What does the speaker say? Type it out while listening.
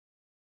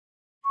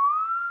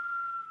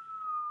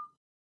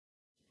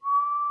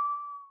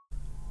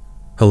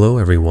Hello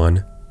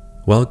everyone,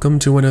 welcome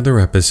to another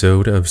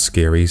episode of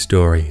Scary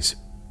Stories,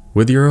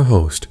 with your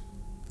host,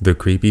 the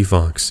Creepy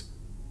Fox.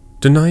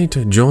 Tonight,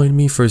 join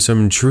me for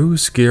some true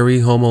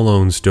scary Home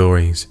Alone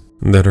stories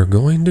that are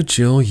going to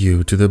chill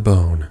you to the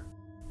bone.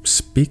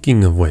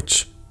 Speaking of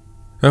which,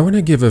 I want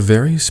to give a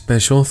very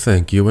special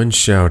thank you and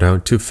shout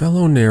out to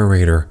fellow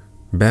narrator,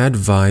 Bad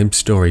Vibe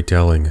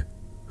Storytelling,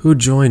 who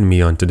joined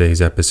me on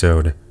today's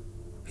episode.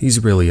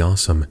 He's really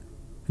awesome.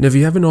 And if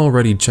you haven't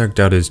already checked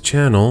out his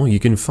channel, you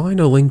can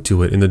find a link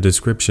to it in the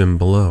description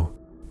below.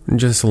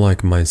 Just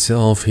like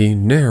myself, he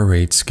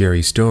narrates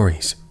scary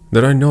stories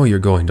that I know you're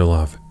going to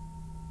love.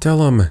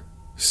 Tell him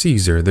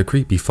Caesar the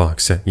Creepy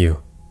Fox sent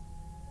you.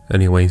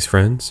 Anyways,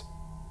 friends,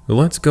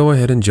 let's go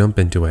ahead and jump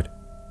into it.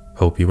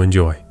 Hope you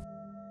enjoy.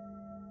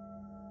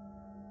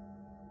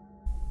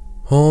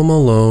 Home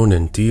Alone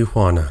in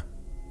Tijuana.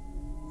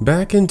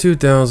 Back in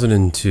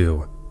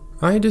 2002,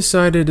 I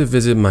decided to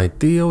visit my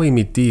tío y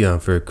mi tía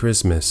for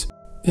Christmas.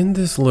 In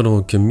this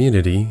little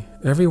community,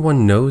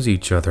 everyone knows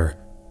each other,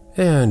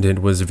 and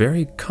it was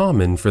very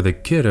common for the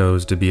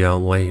kiddos to be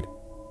out late.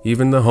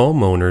 Even the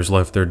homeowners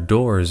left their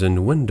doors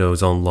and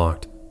windows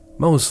unlocked,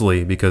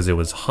 mostly because it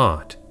was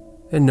hot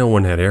and no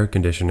one had air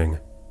conditioning.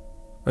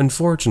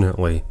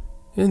 Unfortunately,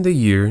 in the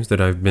years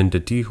that I've been to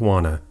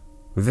Tijuana,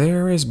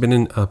 there has been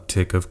an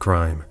uptick of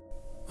crime.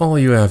 All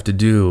you have to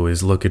do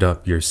is look it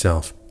up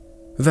yourself.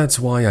 That's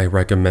why I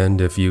recommend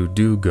if you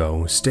do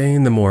go, stay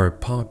in the more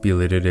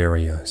populated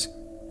areas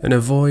and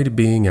avoid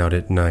being out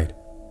at night,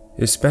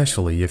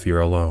 especially if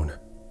you're alone.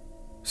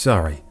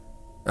 Sorry,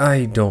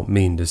 I don't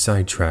mean to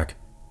sidetrack.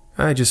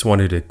 I just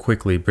wanted to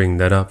quickly bring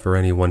that up for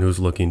anyone who's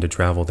looking to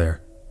travel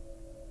there.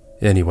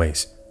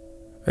 Anyways,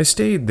 I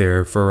stayed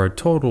there for a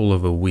total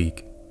of a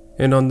week,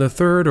 and on the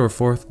third or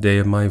fourth day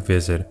of my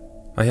visit,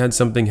 I had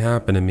something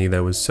happen to me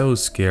that was so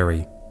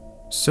scary,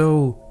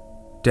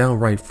 so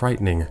downright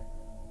frightening.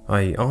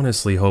 I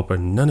honestly hope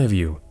none of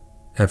you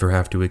ever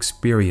have to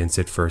experience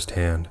it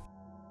firsthand.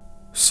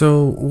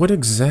 So, what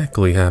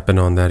exactly happened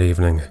on that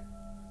evening?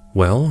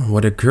 Well,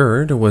 what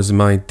occurred was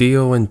my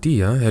tío and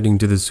tía heading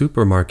to the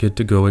supermarket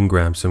to go and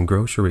grab some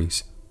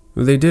groceries.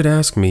 They did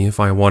ask me if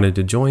I wanted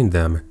to join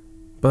them,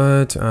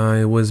 but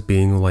I was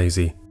being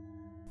lazy.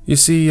 You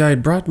see,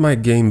 I'd brought my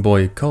Game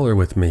Boy Color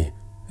with me,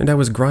 and I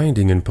was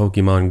grinding in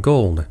Pokemon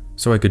Gold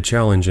so I could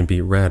challenge and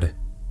beat Red.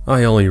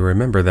 I only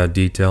remember that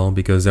detail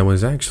because I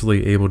was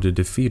actually able to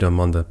defeat him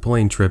on the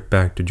plane trip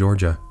back to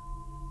Georgia.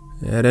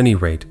 At any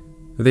rate,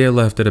 they had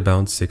left at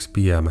about 6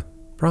 p.m.,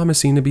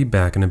 promising to be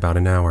back in about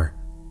an hour,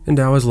 and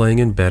I was laying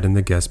in bed in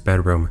the guest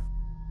bedroom.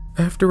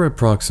 After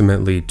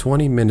approximately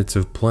 20 minutes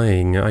of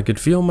playing, I could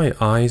feel my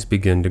eyes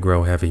begin to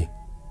grow heavy.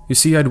 You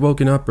see, I'd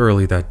woken up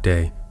early that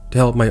day to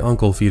help my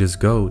uncle feed his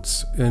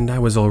goats, and I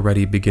was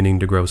already beginning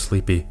to grow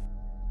sleepy.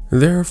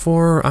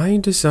 Therefore, I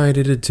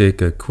decided to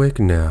take a quick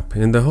nap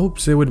in the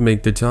hopes it would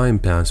make the time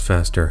pass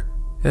faster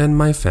and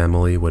my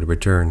family would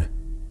return.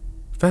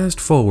 Fast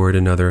forward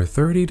another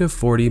 30 to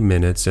 40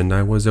 minutes and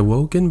I was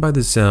awoken by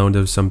the sound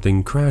of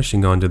something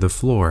crashing onto the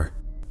floor.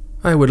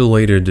 I would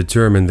later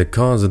determine the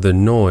cause of the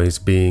noise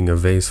being a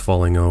vase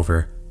falling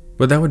over,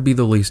 but that would be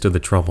the least of the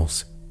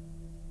troubles.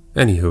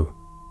 Anywho,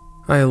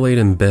 I laid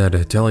in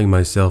bed telling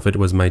myself it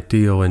was my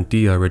tío and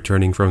tía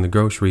returning from the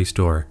grocery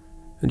store,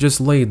 and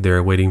just laid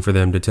there waiting for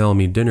them to tell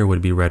me dinner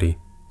would be ready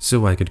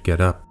so I could get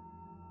up.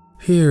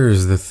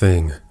 Here's the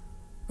thing.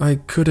 I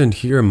couldn't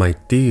hear my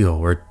tío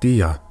or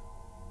tía,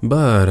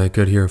 but I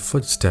could hear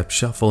footsteps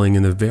shuffling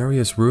in the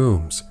various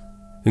rooms,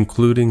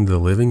 including the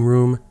living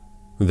room,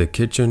 the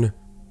kitchen,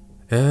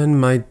 and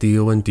my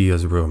tío and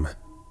tía's room.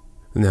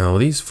 Now,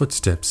 these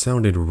footsteps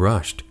sounded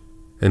rushed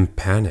and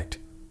panicked,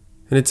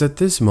 and it's at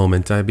this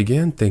moment I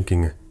began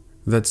thinking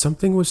that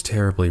something was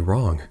terribly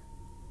wrong.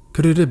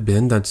 Could it have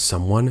been that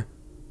someone,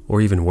 or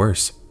even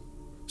worse,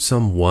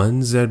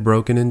 someone's had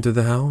broken into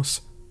the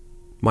house?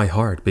 My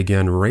heart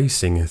began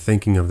racing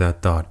thinking of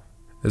that thought,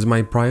 as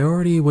my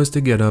priority was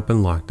to get up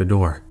and lock the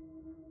door.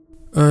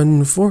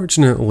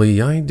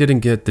 Unfortunately, I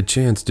didn't get the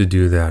chance to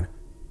do that,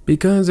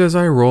 because as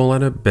I roll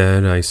out of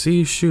bed, I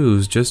see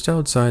shoes just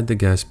outside the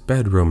guest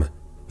bedroom,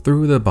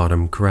 through the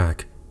bottom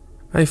crack.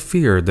 I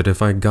feared that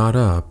if I got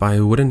up,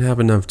 I wouldn't have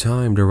enough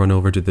time to run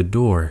over to the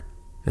door,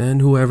 and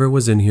whoever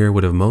was in here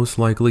would have most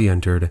likely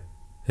entered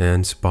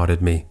and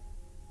spotted me.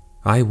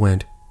 I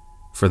went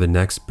for the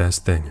next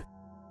best thing.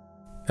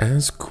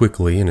 As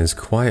quickly and as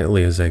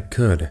quietly as I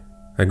could,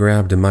 I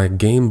grabbed my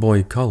Game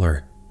Boy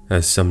Color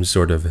as some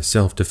sort of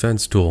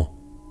self-defense tool,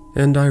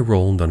 and I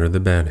rolled under the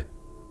bed.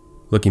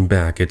 Looking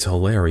back, it's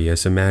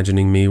hilarious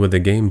imagining me with a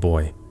Game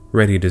Boy,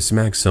 ready to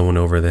smack someone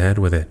over the head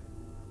with it.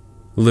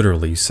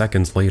 Literally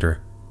seconds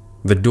later,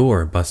 the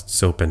door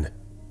busts open,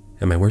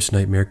 and my worst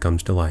nightmare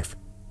comes to life.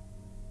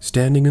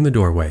 Standing in the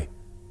doorway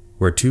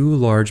were two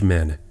large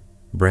men,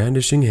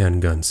 brandishing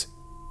handguns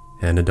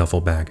and a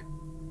duffel bag.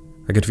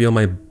 I could feel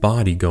my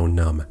body go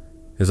numb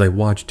as I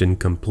watched in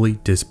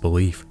complete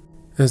disbelief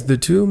as the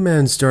two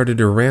men started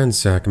to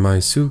ransack my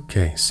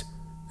suitcase,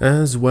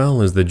 as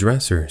well as the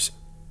dressers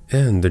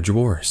and the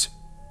drawers.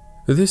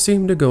 This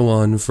seemed to go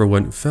on for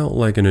what felt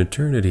like an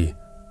eternity,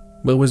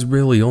 but was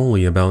really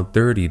only about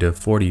 30 to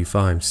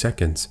 45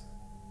 seconds.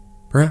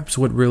 Perhaps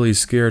what really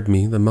scared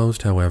me the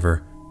most,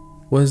 however,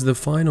 was the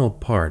final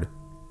part,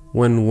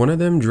 when one of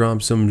them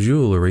dropped some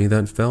jewelry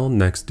that fell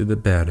next to the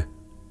bed.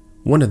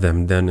 One of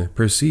them then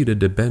proceeded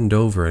to bend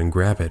over and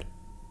grab it.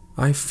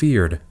 I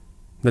feared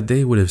that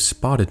they would have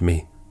spotted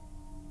me,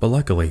 but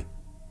luckily,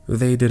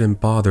 they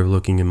didn't bother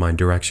looking in my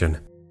direction.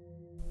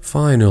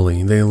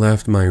 Finally, they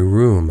left my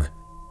room,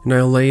 and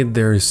I laid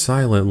there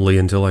silently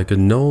until I could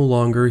no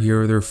longer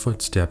hear their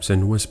footsteps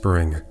and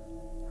whispering.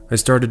 I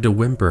started to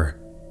whimper,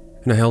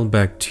 and I held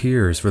back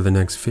tears for the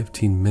next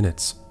 15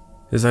 minutes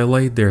as I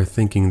laid there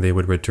thinking they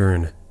would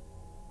return.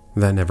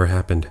 That never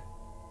happened.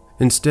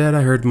 Instead,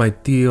 I heard my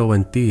tío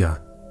and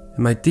tía,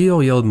 and my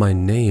tío yelled my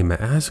name,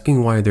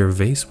 asking why their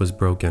vase was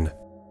broken.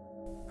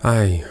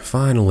 I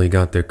finally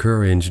got the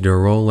courage to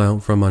roll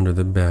out from under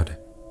the bed,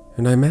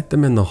 and I met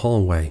them in the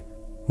hallway,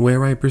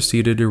 where I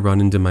proceeded to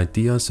run into my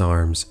tía's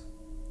arms,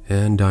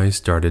 and I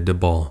started to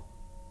bawl.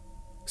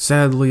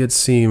 Sadly, it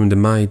seemed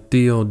my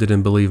tío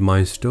didn't believe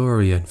my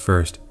story at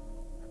first,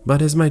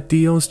 but as my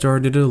tío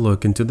started to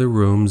look into the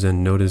rooms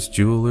and noticed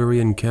jewelry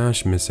and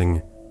cash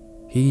missing,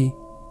 he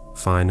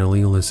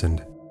finally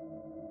listened.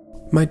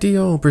 My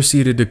tío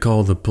proceeded to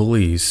call the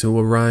police, who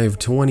arrived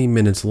 20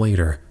 minutes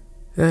later,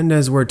 and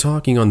as we're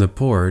talking on the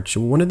porch,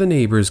 one of the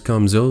neighbors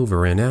comes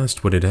over and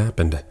asked what had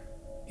happened.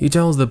 He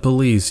tells the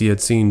police he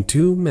had seen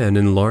two men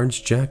in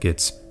large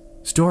jackets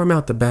storm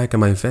out the back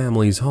of my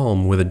family's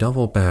home with a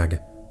duffel bag,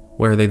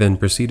 where they then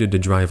proceeded to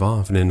drive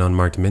off in an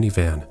unmarked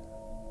minivan.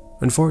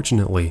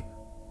 Unfortunately,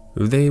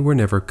 they were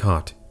never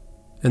caught,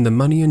 and the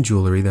money and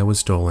jewelry that was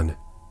stolen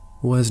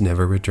was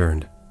never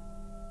returned.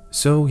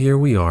 So here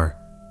we are,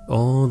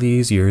 all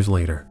these years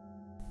later.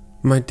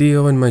 My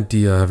tío and my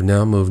tía have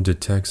now moved to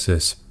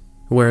Texas,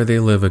 where they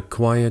live a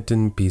quiet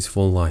and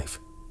peaceful life.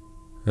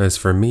 As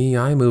for me,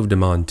 I moved to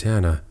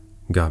Montana,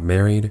 got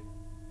married,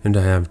 and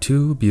I have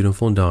two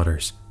beautiful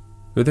daughters.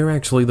 They're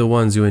actually the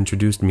ones who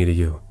introduced me to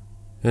you,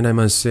 and I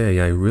must say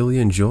I really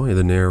enjoy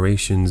the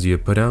narrations you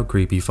put out,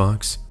 Creepy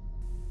Fox.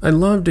 I'd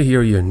love to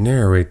hear you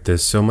narrate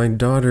this so my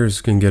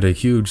daughters can get a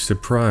huge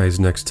surprise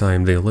next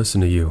time they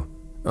listen to you.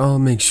 I'll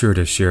make sure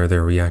to share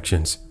their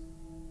reactions.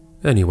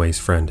 Anyways,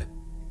 friend,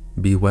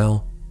 be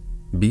well,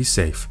 be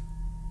safe,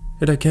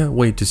 and I can't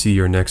wait to see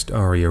your next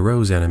Aria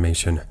Rose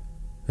animation.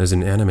 As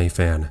an anime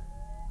fan,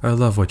 I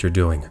love what you're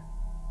doing,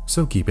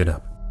 so keep it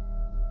up.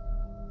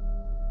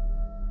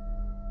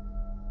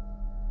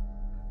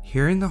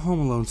 Hearing the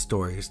Home Alone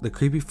stories the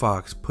Creepy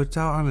Fox puts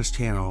out on his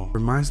channel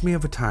reminds me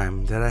of a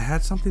time that I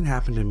had something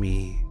happen to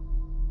me.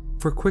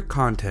 For quick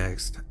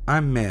context,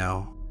 I'm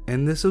male,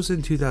 and this was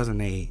in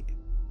 2008.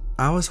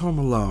 I was home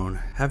alone,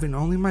 having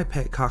only my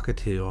pet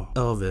cockatiel,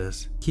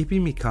 Elvis,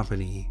 keeping me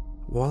company,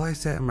 while I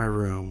sat in my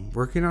room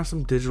working on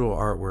some digital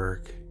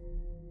artwork.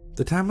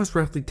 The time was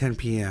roughly 10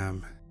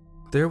 p.m.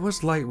 There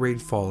was light rain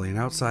falling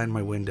outside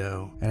my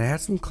window, and I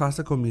had some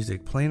classical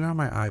music playing on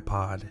my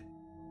iPod.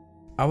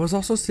 I was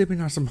also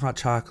sipping on some hot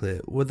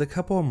chocolate with a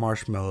couple of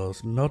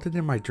marshmallows melted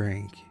in my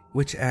drink,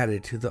 which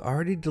added to the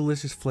already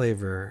delicious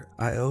flavor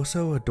I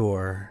also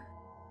adore.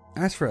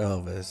 As for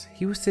Elvis,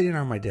 he was sitting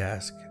on my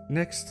desk,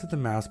 next to the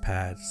mouse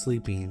pad,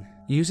 sleeping,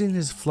 using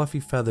his fluffy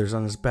feathers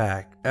on his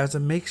back as a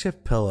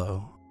makeshift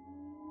pillow.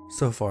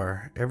 So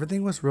far,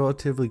 everything was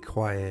relatively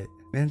quiet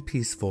and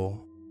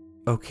peaceful.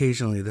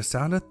 Occasionally, the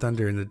sound of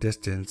thunder in the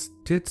distance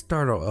did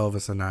startle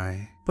Elvis and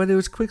I, but it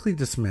was quickly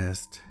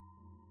dismissed.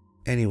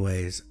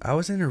 Anyways, I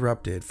was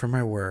interrupted from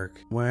my work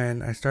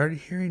when I started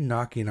hearing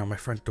knocking on my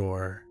front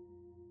door.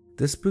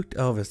 This spooked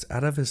Elvis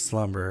out of his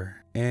slumber,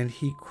 and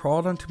he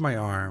crawled onto my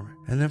arm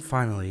and then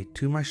finally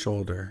to my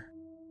shoulder.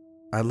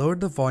 I lowered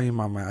the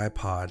volume on my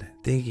iPod,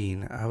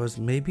 thinking I was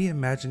maybe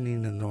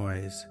imagining the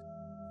noise,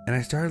 and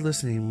I started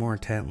listening more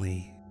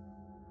intently.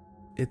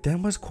 It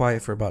then was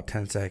quiet for about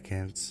 10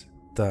 seconds,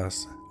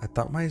 thus I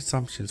thought my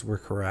assumptions were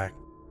correct,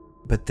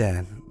 but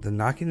then the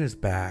knocking is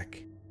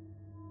back.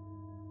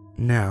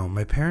 Now,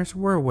 my parents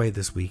were away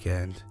this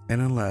weekend, and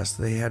unless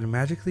they had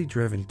magically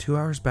driven 2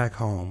 hours back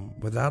home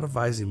without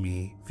advising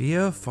me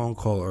via a phone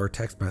call or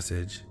text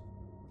message,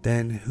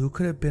 then who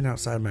could have been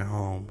outside my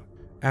home?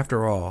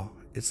 After all,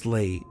 it's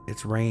late,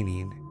 it's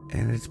raining,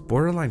 and it's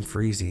borderline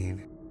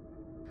freezing.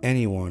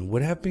 Anyone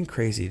would have been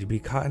crazy to be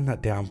caught in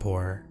that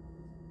downpour.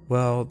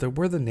 Well, there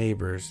were the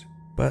neighbors,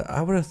 but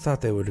I would have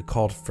thought they would have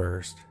called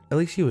first, at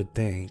least you would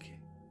think.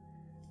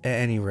 At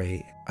any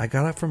rate, I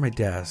got up from my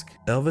desk,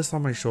 Elvis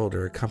on my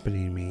shoulder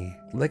accompanying me,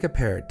 like a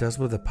parrot does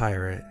with a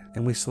pirate,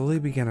 and we slowly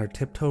began our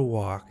tiptoe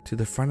walk to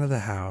the front of the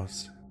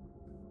house.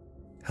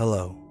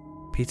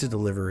 Hello, pizza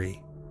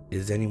delivery.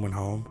 Is anyone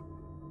home?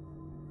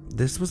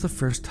 This was the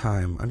first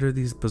time under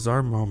these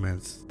bizarre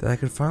moments that I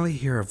could finally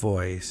hear a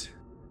voice.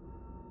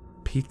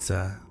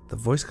 Pizza. The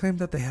voice claimed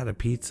that they had a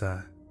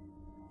pizza.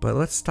 But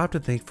let's stop to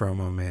think for a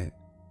moment.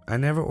 I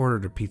never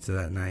ordered a pizza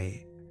that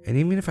night, and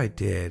even if I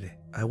did,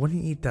 I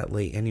wouldn't eat that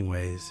late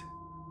anyways.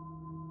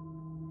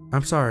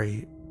 I'm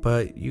sorry,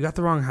 but you got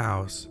the wrong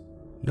house.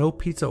 No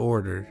pizza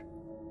ordered.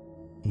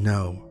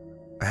 "No,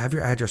 I have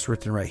your address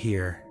written right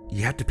here.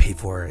 You have to pay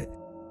for it."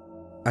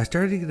 I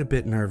started to get a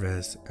bit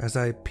nervous as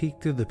I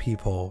peeked through the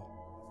peephole.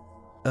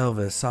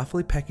 Elvis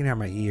softly pecking at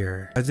my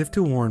ear as if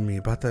to warn me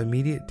about the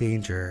immediate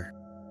danger,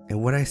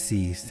 and what I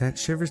see sent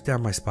shivers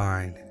down my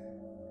spine.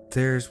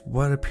 There's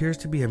what appears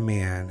to be a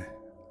man,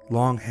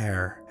 long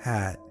hair,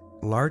 hat,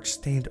 large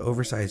stained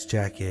oversized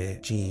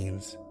jacket,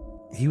 jeans.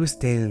 He was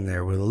standing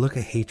there with a look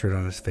of hatred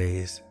on his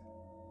face.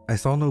 I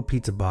saw no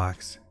pizza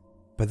box,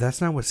 but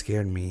that's not what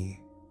scared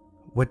me.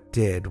 What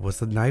did was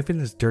the knife in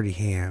his dirty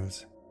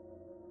hands.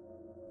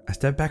 I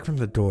stepped back from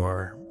the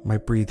door, my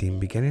breathing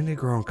beginning to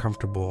grow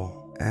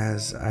uncomfortable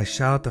as I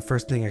shout out the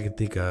first thing I could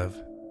think of.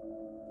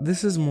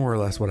 This is more or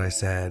less what I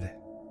said.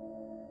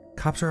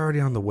 "Cops are already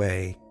on the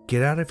way.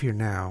 Get out of here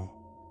now.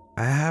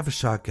 I have a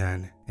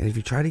shotgun, and if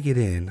you try to get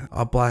in,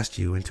 I'll blast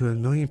you into a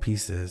million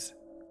pieces."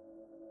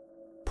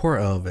 Poor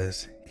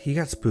Elvis. He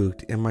got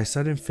spooked in my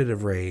sudden fit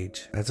of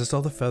rage as I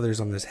saw the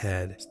feathers on his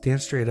head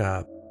stand straight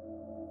up,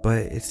 but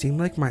it seemed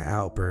like my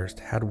outburst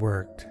had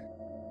worked.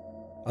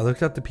 I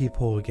looked out the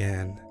peephole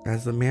again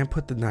as the man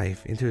put the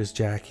knife into his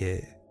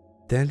jacket,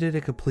 then did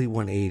a complete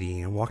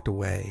 180 and walked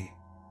away.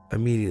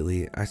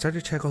 Immediately, I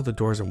started to check all the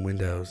doors and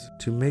windows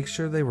to make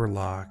sure they were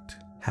locked,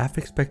 half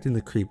expecting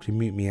the creep to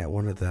meet me at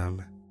one of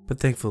them, but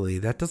thankfully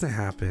that doesn't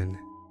happen.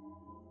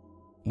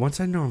 Once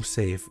I know I'm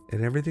safe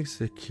and everything's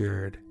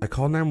secured, I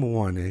called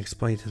 911 and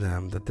explained to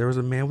them that there was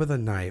a man with a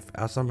knife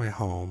outside my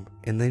home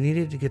and they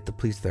needed to get the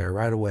police there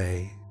right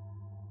away.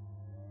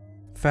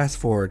 Fast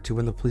forward to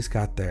when the police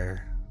got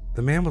there.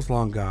 The man was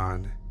long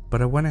gone,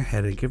 but I went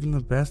ahead and gave him the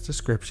best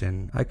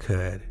description I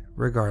could,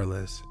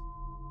 regardless.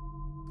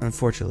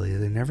 Unfortunately,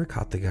 they never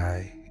caught the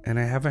guy, and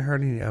I haven't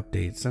heard any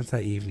updates since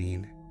that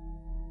evening.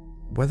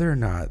 Whether or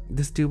not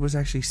this dude was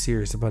actually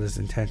serious about his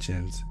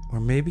intentions,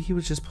 or maybe he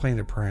was just playing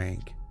a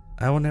prank,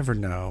 I will never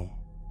know.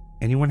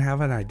 Anyone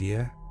have an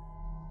idea?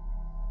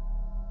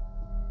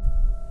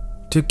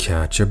 To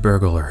catch a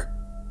burglar.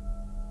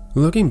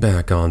 Looking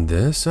back on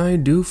this, I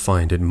do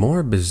find it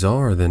more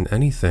bizarre than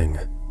anything.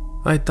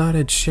 I thought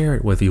I'd share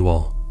it with you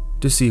all,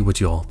 to see what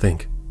you all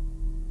think.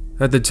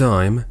 At the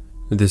time,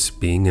 this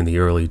being in the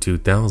early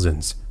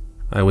 2000s,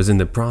 I was in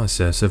the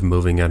process of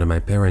moving out of my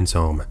parents'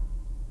 home.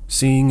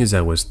 Seeing as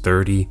I was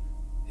 30,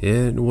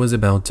 it was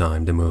about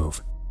time to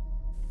move.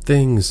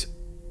 Things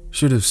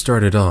should have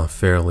started off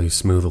fairly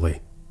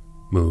smoothly.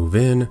 Move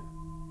in,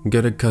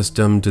 get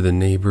accustomed to the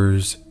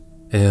neighbors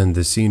and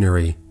the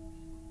scenery,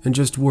 and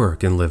just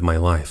work and live my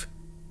life.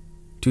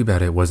 Too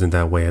bad it wasn't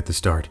that way at the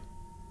start.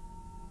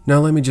 Now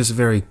let me just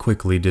very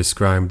quickly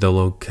describe the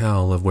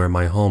locale of where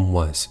my home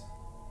was.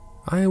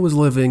 I was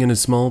living in a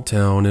small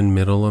town in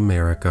middle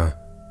America,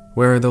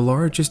 where the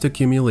largest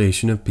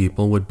accumulation of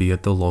people would be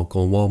at the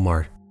local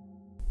Walmart.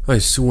 I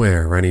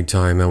swear any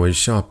time I was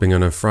shopping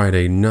on a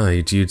Friday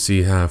night, you'd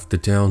see half the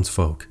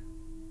townsfolk.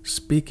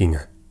 Speaking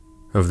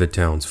of the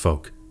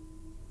townsfolk,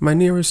 my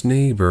nearest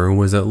neighbor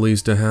was at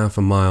least a half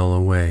a mile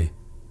away.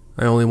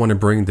 I only want to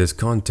bring this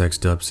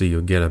context up so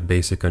you get a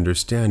basic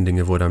understanding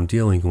of what I'm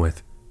dealing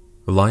with.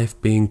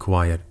 Life being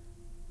quiet,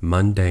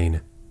 mundane,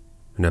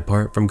 and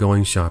apart from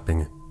going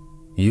shopping,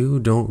 you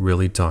don't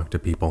really talk to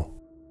people.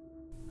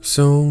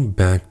 So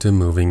back to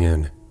moving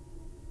in.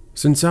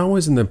 Since I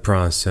was in the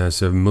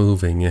process of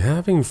moving,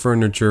 having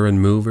furniture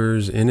and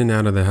movers in and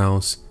out of the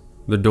house,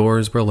 the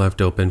doors were left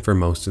open for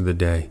most of the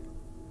day.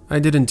 I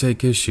didn't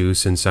take issue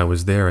since I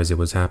was there as it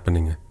was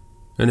happening,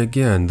 and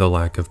again the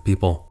lack of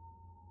people.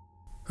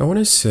 I want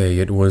to say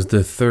it was the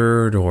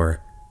 3rd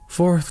or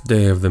 4th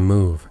day of the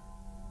move,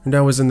 and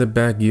I was in the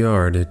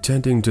backyard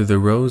tending to the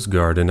rose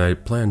garden I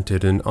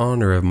planted in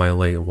honor of my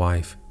late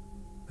wife.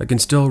 I can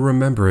still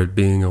remember it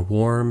being a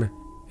warm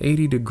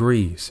 80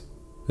 degrees,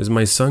 as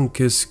my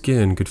sun-kissed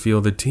skin could feel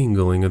the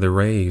tingling of the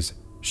rays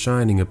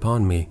shining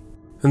upon me,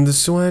 and the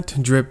sweat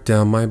dripped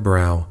down my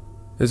brow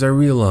as I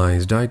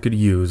realized I could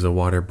use a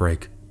water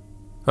break.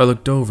 I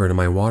looked over to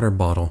my water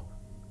bottle,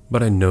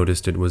 but I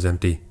noticed it was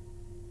empty.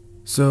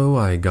 So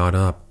I got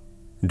up,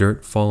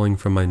 dirt falling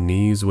from my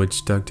knees which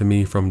stuck to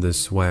me from the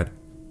sweat,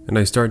 and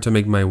I start to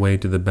make my way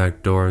to the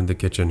back door in the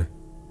kitchen.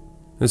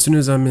 As soon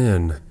as I'm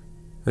in,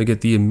 I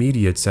get the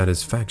immediate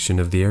satisfaction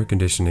of the air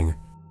conditioning,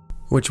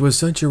 which was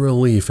such a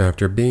relief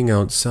after being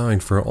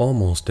outside for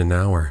almost an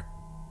hour.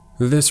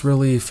 This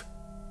relief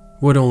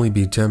would only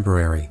be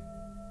temporary,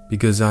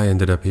 because I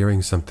ended up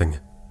hearing something.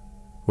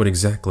 What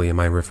exactly am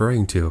I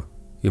referring to,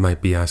 you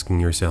might be asking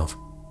yourself.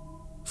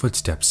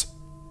 Footsteps,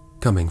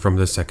 coming from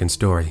the 2nd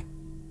story.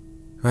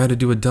 I had to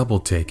do a double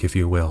take, if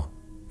you will,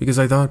 because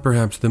I thought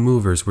perhaps the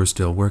movers were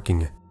still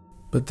working,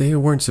 but they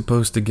weren't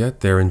supposed to get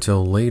there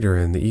until later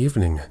in the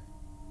evening.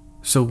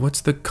 So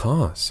what's the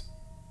cause?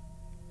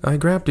 I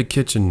grabbed a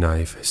kitchen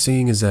knife,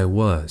 seeing as I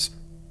was,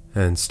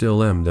 and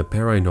still am the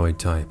paranoid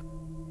type,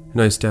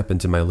 and I step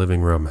into my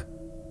living room.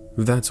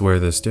 That's where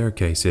the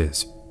staircase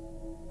is.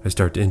 I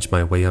start to inch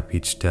my way up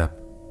each step,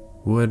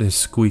 wood is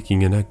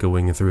squeaking and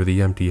echoing through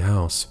the empty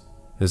house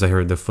as I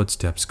heard the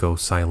footsteps go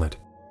silent.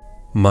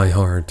 My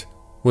heart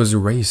was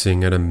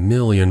racing at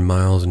 1,000,000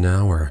 miles an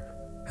hour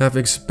half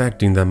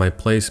expecting that my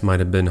place might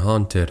have been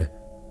haunted,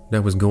 and I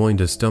was going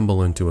to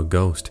stumble into a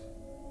ghost.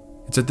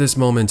 It's at this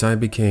moment I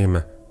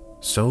became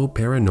so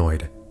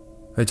paranoid.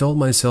 I told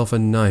myself a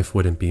knife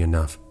wouldn't be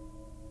enough.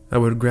 I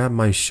would grab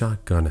my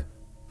shotgun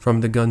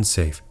from the gun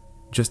safe,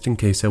 just in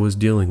case I was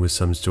dealing with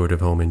some sort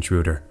of home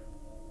intruder.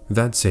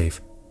 That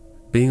safe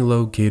being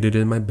located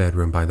in my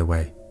bedroom, by the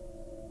way.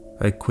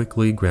 I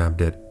quickly grabbed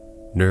it,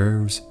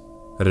 nerves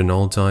at an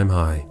all-time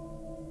high,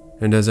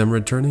 and as I'm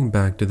returning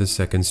back to the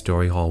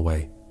second-story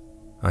hallway,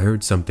 I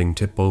heard something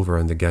tip over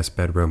in the guest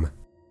bedroom.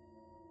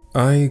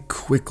 I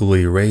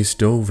quickly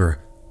raced over,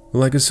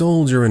 like a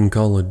soldier in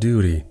Call of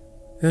Duty,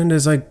 and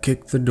as I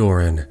kicked the door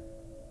in,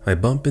 I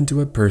bump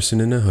into a person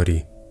in a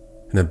hoodie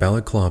and a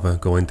balaclava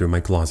going through my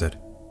closet.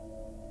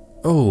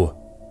 "Oh,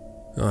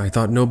 I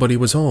thought nobody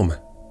was home,"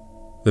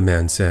 the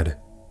man said,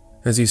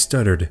 as he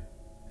stuttered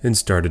and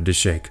started to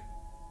shake.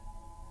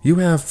 "You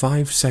have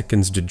 5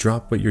 seconds to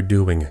drop what you're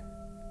doing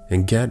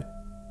and get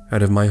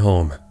out of my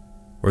home,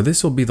 or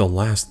this will be the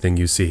last thing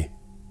you see."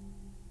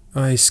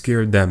 I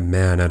scared that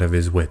man out of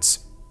his wits.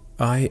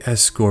 I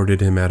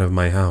escorted him out of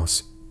my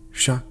house,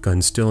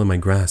 shotgun still in my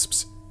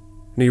grasps,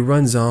 and he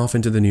runs off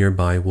into the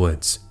nearby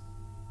woods.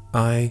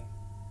 I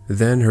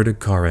then heard a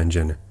car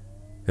engine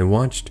and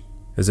watched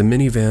as a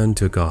minivan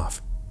took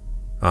off.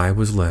 I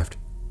was left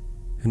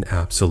in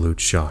absolute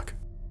shock.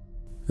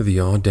 The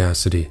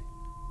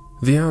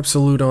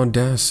absolute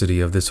audacity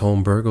of this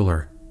home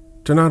burglar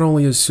to not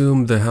only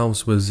assume the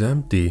house was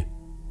empty,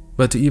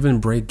 but to even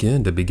break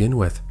in to begin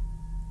with.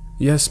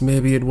 Yes,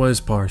 maybe it was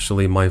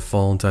partially my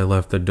fault I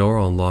left the door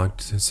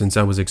unlocked since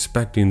I was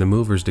expecting the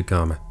movers to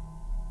come,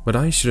 but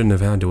I shouldn't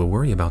have had to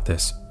worry about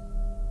this.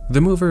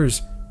 The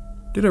movers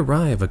did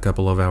arrive a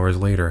couple of hours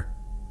later,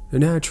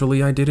 and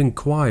naturally I did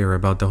inquire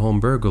about the home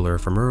burglar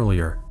from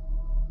earlier.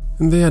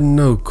 They had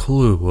no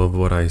clue of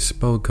what I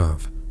spoke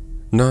of,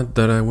 not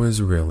that I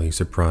was really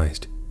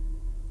surprised.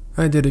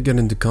 I did get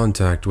into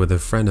contact with a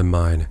friend of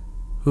mine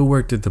who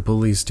worked at the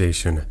police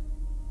station,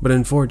 but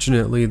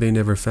unfortunately they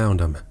never found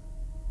him.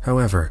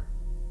 However,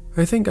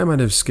 I think I might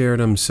have scared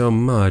him so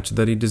much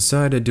that he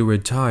decided to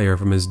retire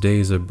from his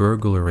days of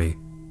burglary,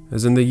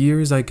 as in the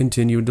years I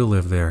continued to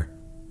live there,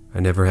 I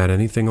never had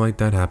anything like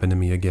that happen to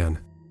me again.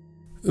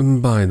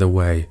 By the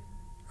way,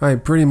 I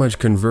pretty much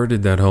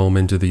converted that home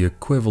into the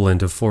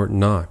equivalent of Fort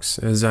Knox,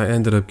 as I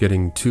ended up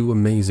getting 2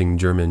 amazing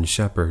German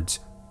shepherds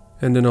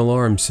and an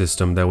alarm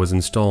system that was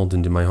installed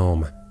into my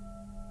home.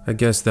 I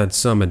guess that's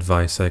some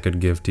advice I could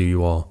give to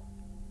you all.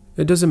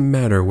 It doesn't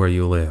matter where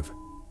you live.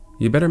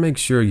 You better make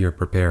sure you're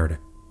prepared.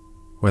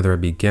 Whether it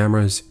be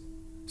cameras,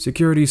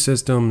 security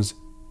systems,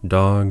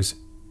 dogs,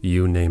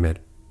 you name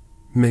it.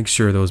 Make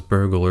sure those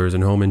burglars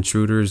and home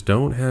intruders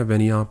don't have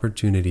any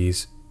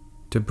opportunities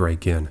to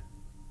break in.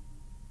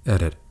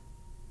 Edit.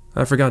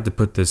 I forgot to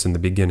put this in the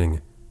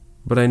beginning,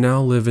 but I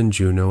now live in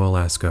Juneau,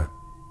 Alaska.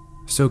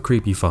 So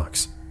Creepy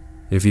Fox,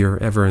 if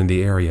you're ever in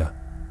the area,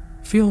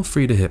 feel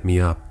free to hit me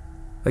up.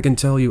 I can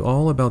tell you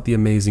all about the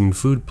amazing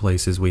food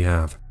places we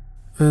have,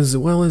 as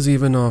well as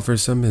even offer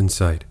some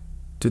insight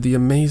to the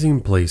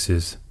amazing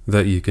places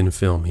that you can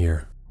film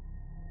here.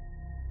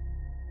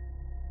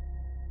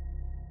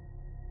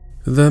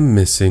 The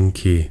Missing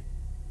Key.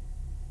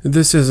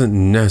 This isn't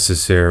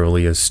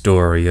necessarily a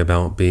story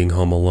about being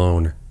home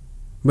alone,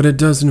 but it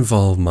does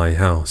involve my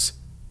house,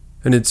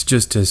 and it's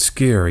just as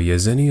scary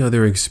as any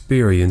other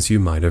experience you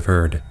might have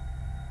heard.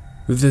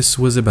 This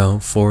was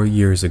about 4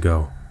 years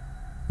ago,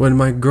 when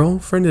my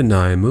girlfriend and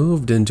I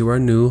moved into our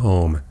new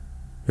home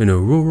in a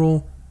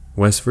rural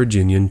West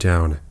Virginian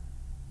town.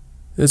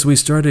 As we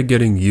started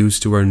getting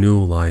used to our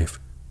new life,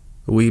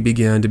 we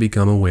began to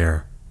become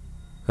aware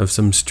of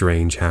some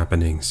strange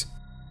happenings.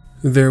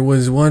 There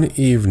was one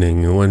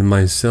evening when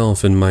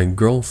myself and my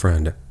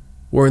girlfriend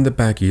were in the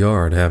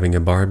backyard having a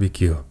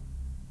barbecue.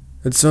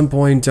 At some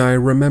point, I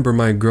remember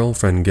my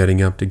girlfriend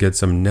getting up to get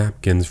some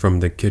napkins from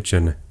the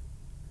kitchen,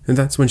 and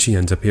that's when she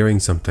ends up hearing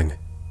something.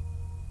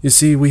 You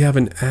see, we have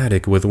an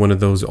attic with one of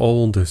those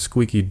old,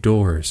 squeaky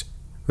doors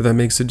that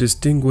makes a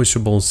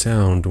distinguishable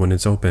sound when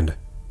it's opened.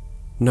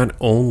 Not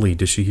only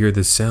does she hear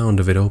the sound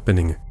of it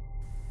opening,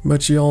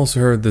 but she also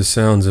heard the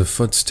sounds of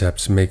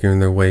footsteps making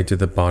their way to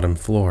the bottom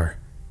floor.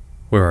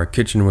 Where our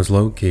kitchen was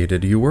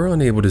located, you were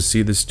unable to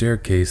see the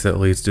staircase that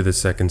leads to the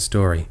second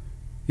story.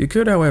 You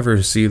could,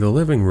 however, see the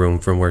living room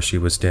from where she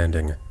was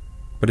standing,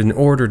 but in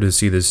order to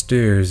see the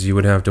stairs, you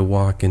would have to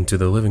walk into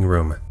the living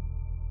room.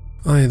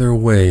 Either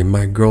way,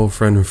 my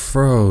girlfriend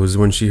froze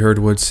when she heard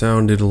what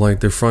sounded like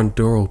the front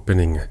door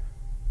opening.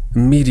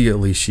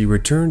 Immediately, she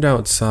returned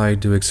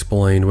outside to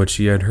explain what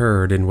she had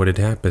heard and what had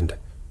happened.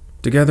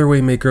 Together,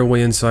 we make our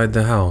way inside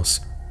the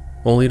house,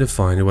 only to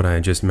find what I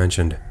had just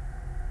mentioned.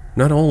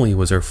 Not only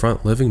was our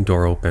front living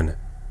door open,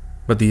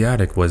 but the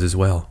attic was as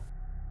well.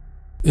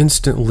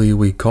 Instantly,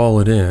 we call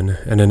it in,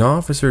 and an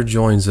officer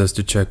joins us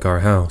to check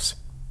our house.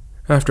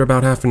 After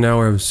about half an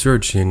hour of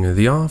searching,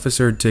 the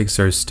officer takes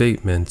our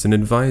statements and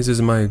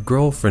advises my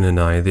girlfriend and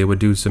I they would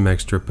do some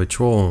extra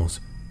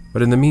patrols,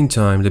 but in the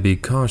meantime to be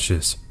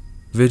cautious,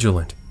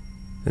 vigilant,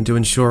 and to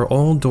ensure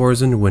all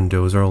doors and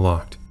windows are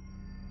locked.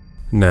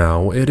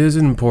 Now, it is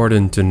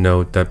important to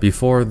note that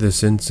before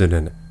this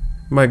incident,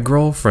 my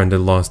girlfriend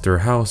had lost her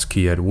house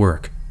key at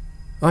work.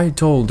 I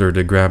told her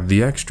to grab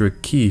the extra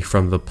key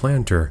from the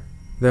planter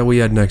that we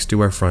had next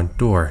to our front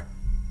door,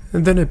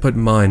 and then I put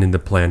mine in the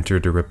planter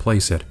to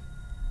replace it.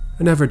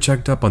 I never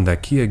checked up on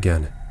that key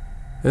again,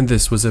 and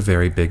this was a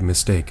very big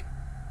mistake.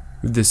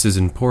 This is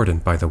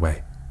important, by the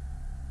way.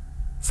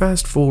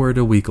 Fast forward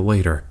a week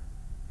later,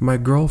 my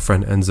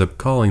girlfriend ends up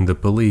calling the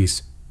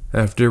police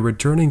after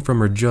returning from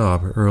her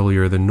job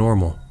earlier than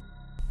normal.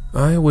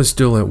 I was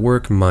still at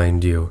work,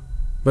 mind you,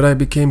 but I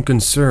became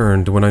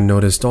concerned when I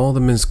noticed all the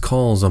missed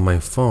calls on my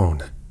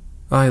phone.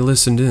 I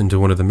listened in to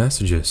one of the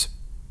messages,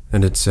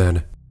 and it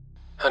said,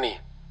 "Honey,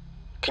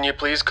 can you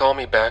please call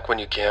me back when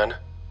you can?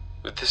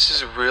 This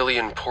is really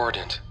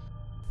important."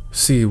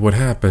 See, what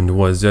happened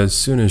was as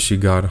soon as she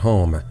got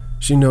home,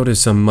 she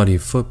noticed some muddy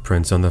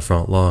footprints on the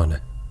front lawn.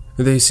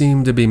 They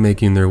seemed to be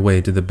making their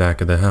way to the back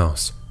of the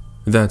house.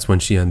 That's when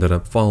she ended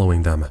up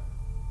following them.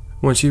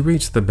 When she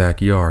reached the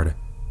backyard,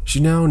 she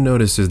now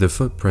notices the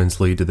footprints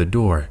lead to the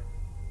door.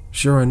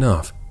 Sure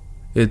enough,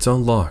 it's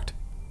unlocked.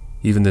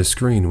 Even the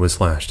screen was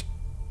slashed.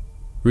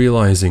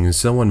 Realizing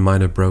someone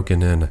might have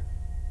broken in,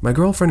 my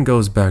girlfriend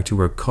goes back to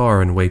her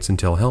car and waits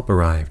until help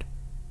arrived.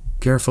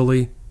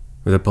 Carefully,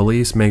 the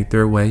police make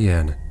their way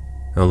in,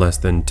 and less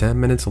than 10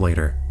 minutes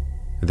later,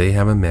 they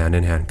have a man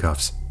in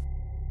handcuffs.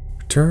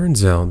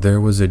 Turns out there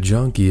was a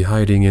junkie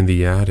hiding in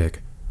the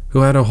attic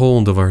who had a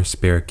hold of our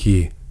spare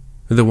key,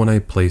 the one I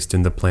placed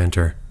in the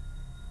planter.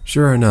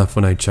 Sure enough,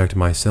 when I checked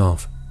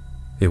myself,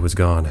 it was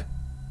gone.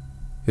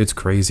 It's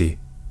crazy.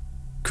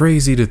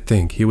 Crazy to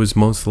think he was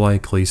most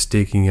likely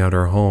staking out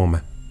our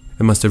home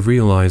and must have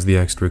realized the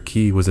extra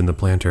key was in the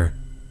planter.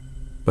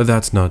 But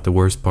that's not the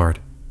worst part.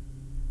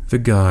 The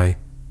guy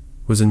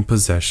was in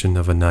possession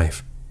of a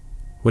knife.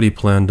 What he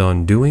planned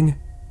on doing,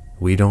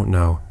 we don't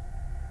know.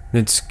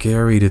 It's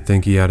scary to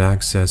think he had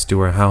access to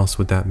our house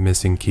with that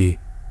missing key.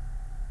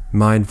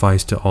 My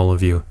advice to all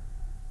of you,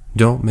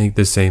 don't make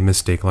the same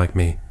mistake like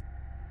me.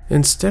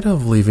 Instead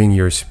of leaving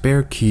your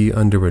spare key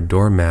under a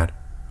doormat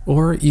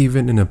or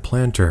even in a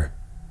planter,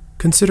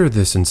 consider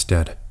this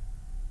instead.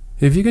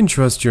 If you can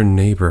trust your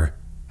neighbor,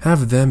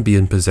 have them be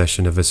in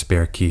possession of a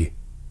spare key.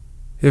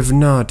 If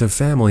not, a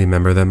family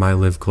member that might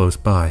live close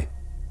by.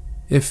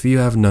 If you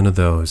have none of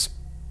those,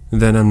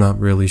 then I'm not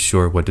really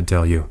sure what to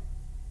tell you.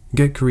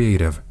 Get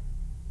creative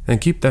and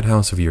keep that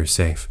house of yours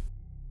safe.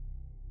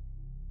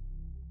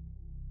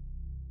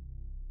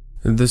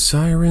 The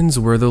sirens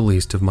were the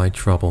least of my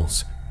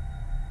troubles.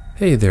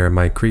 Hey there,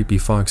 my creepy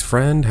fox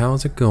friend,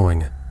 how's it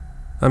going?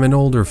 I'm an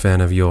older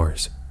fan of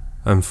yours.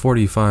 I'm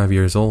 45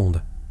 years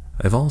old.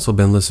 I've also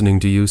been listening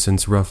to you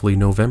since roughly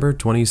November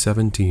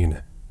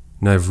 2017,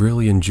 and I've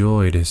really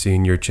enjoyed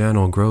seeing your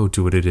channel grow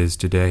to what it is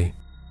today.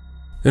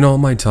 In all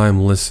my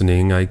time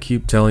listening, I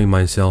keep telling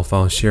myself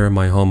I'll share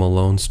my Home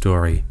Alone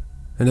story,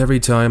 and every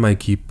time I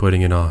keep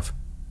putting it off.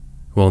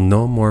 Well,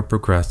 no more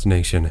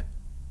procrastination.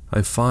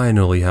 I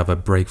finally have a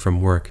break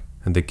from work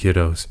and the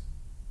kiddos,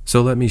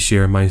 so let me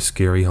share my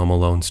scary Home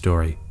Alone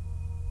story.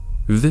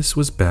 This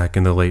was back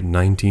in the late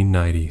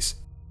 1990s.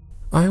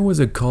 I was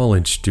a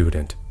college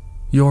student,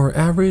 your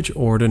average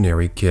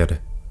ordinary kid,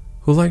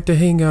 who liked to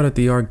hang out at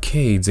the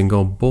arcades and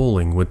go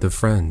bowling with the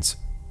friends.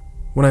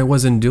 When I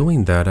wasn't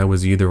doing that, I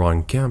was either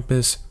on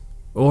campus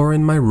or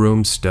in my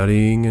room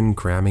studying and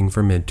cramming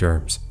for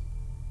midterms.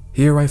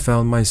 Here I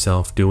found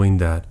myself doing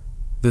that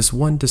this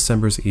one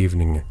December's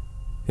evening,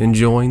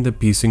 enjoying the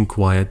peace and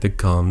quiet that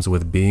comes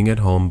with being at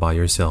home by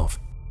yourself.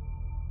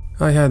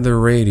 I had the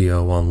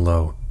radio on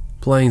low,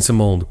 playing some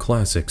old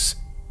classics,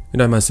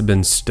 and I must have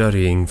been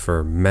studying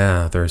for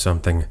math or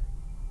something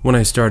when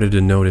I started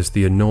to notice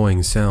the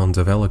annoying sounds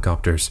of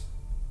helicopters.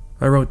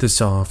 I wrote this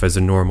off as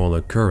a normal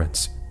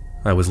occurrence.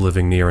 I was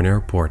living near an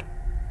airport,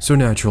 so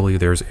naturally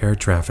there's air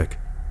traffic,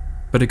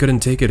 but I couldn't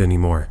take it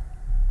anymore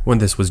when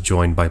this was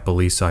joined by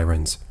police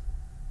sirens.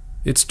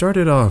 It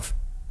started off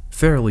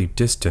fairly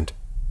distant,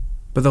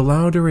 but the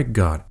louder it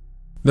got,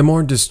 the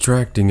more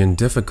distracting and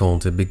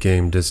difficult it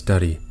became to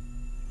study.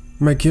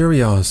 My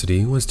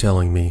curiosity was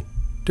telling me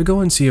to go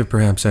and see if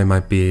perhaps I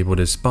might be able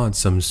to spot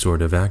some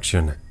sort of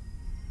action.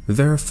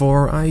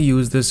 Therefore, I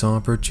used this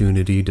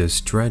opportunity to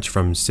stretch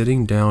from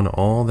sitting down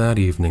all that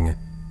evening,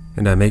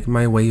 and I make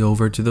my way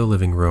over to the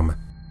living room,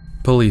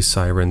 police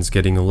sirens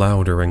getting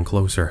louder and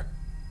closer.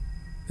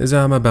 As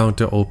I'm about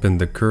to open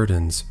the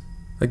curtains,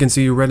 I can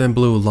see red and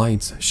blue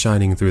lights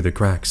shining through the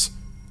cracks.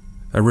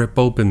 I rip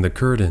open the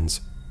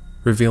curtains,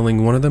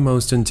 revealing one of the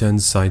most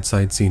intense sights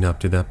I'd seen up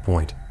to that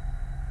point.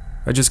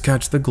 I just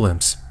catch the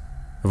glimpse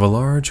of a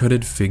large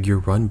hooded figure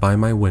run by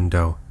my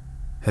window,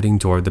 heading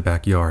toward the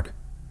backyard.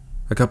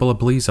 A couple of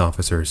police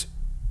officers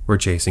were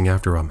chasing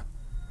after him.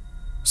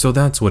 So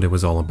that's what it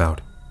was all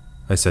about,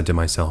 I said to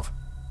myself.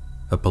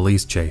 A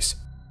police chase.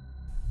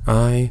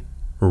 I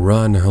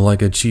run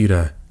like a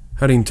cheetah,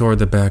 heading toward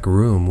the back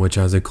room, which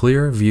has a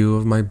clear view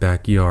of my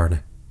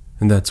backyard,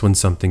 and that's when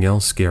something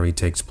else scary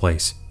takes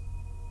place.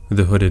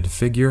 The hooded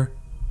figure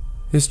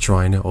is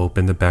trying to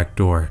open the back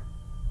door,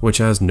 which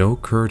has no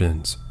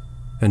curtains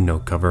and no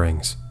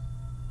coverings.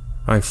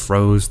 I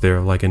froze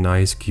there like an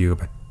ice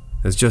cube,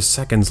 as just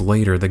seconds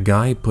later the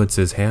guy puts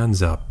his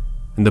hands up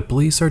and the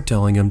police are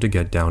telling him to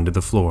get down to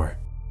the floor.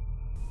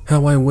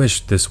 How I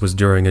wish this was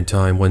during a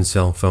time when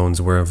cell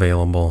phones were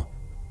available,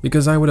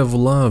 because I would have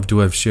loved to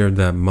have shared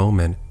that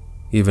moment.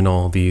 Even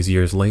all these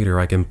years later,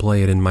 I can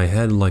play it in my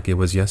head like it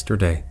was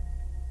yesterday.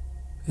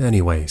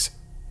 Anyways,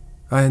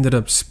 I ended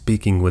up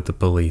speaking with the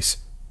police,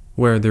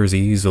 where there's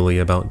easily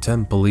about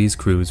 10 police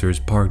cruisers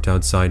parked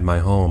outside my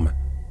home,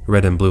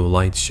 red and blue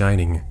lights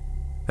shining,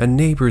 and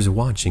neighbors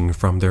watching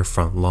from their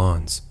front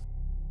lawns.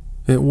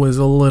 It was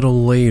a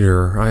little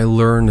later I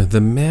learned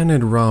the man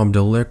had robbed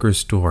a liquor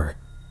store,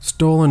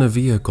 stolen a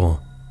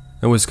vehicle,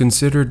 and was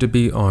considered to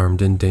be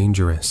armed and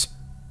dangerous.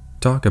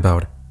 Talk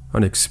about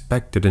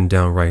unexpected and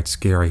downright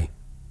scary.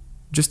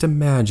 Just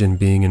imagine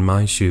being in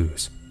my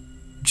shoes.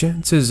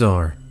 Chances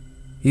are,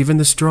 even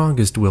the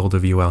strongest-willed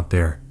of you out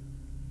there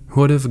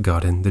would have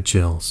gotten the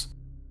chills.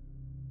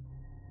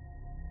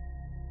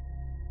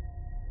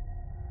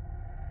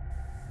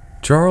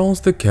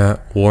 Charles the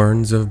Cat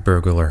warns of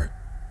burglar.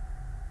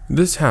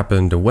 This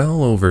happened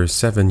well over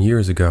 7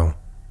 years ago,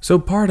 so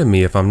pardon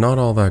me if I'm not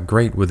all that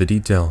great with the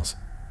details.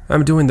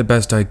 I'm doing the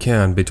best I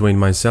can between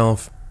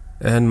myself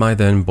and my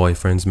then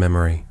boyfriend's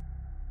memory.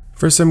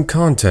 For some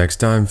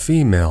context, I'm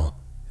female,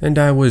 and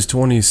I was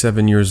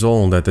 27 years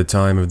old at the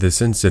time of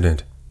this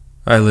incident.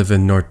 I live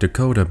in North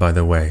Dakota, by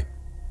the way.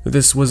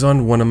 This was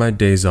on one of my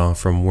days off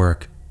from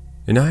work,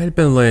 and I had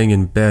been laying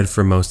in bed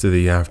for most of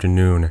the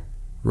afternoon,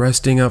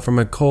 resting up from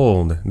a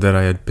cold that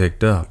I had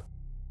picked up.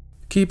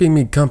 Keeping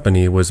me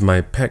company was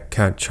my pet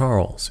cat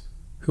Charles,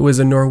 who is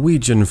a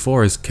Norwegian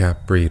forest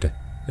cat breed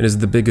and is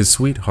the biggest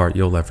sweetheart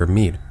you'll ever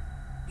meet.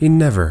 He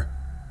never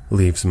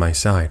leaves my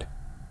side.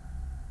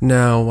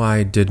 Now,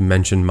 I did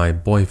mention my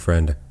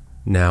boyfriend,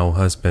 now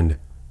husband,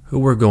 who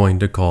we're going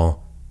to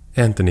call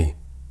Anthony.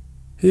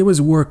 He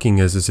was working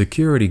as a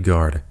security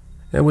guard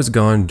and was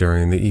gone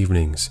during the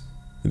evenings.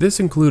 This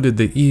included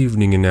the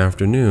evening and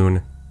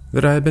afternoon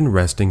that I had been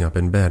resting up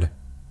in bed.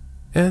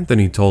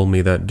 Anthony told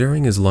me that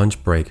during his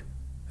lunch break,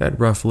 at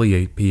roughly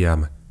 8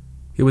 p.m.,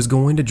 he was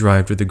going to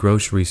drive to the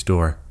grocery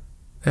store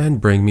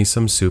and bring me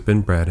some soup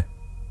and bread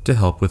to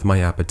help with my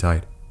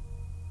appetite.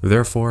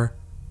 Therefore,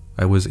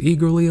 I was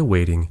eagerly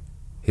awaiting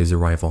his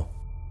arrival.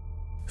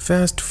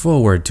 Fast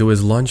forward to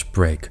his lunch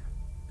break,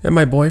 and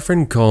my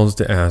boyfriend calls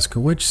to ask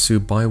which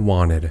soup I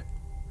wanted.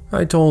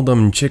 I told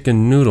him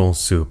chicken noodle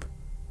soup,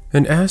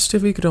 and asked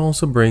if he could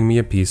also bring me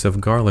a piece of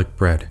garlic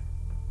bread,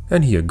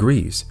 and he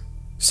agrees,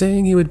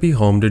 saying he would be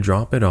home to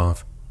drop it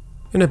off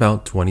in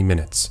about 20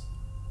 minutes.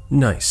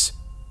 Nice.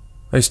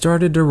 I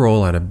started to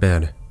roll out of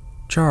bed,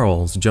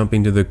 Charles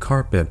jumping to the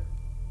carpet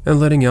and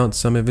letting out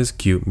some of his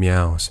cute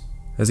meows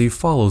as he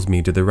follows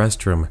me to the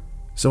restroom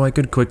so I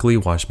could quickly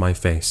wash my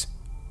face.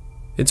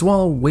 It's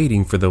while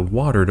waiting for the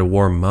water to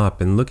warm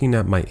up and looking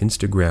at my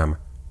Instagram,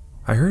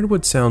 I heard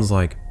what sounds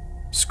like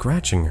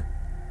scratching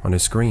on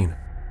his screen.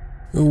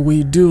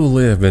 We do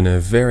live in a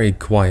very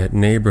quiet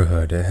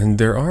neighborhood, and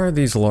there are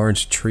these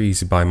large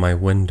trees by my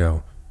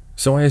window,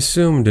 so I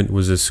assumed it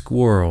was a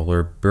squirrel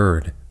or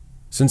bird,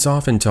 since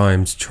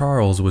oftentimes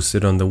Charles would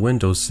sit on the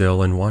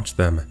windowsill and watch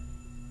them.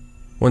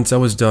 Once I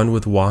was done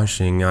with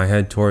washing, I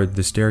head toward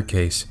the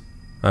staircase.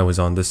 I was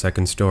on the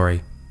second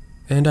story,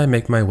 and I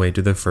make my way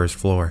to the first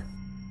floor.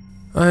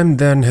 I'm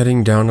then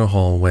heading down a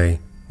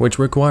hallway, which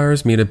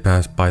requires me to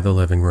pass by the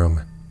living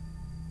room.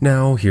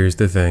 Now, here's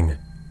the thing.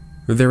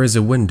 There is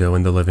a window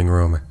in the living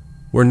room,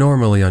 where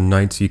normally on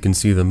nights you can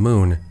see the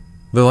moon.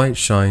 The light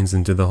shines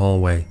into the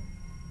hallway.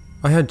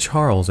 I had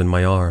Charles in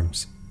my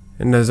arms,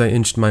 and as I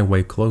inched my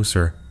way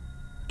closer,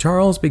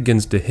 Charles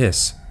begins to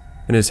hiss,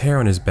 and his hair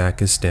on his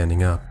back is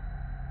standing up.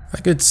 I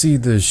could see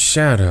the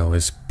shadow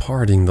is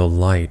parting the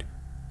light,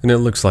 and it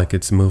looks like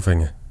it's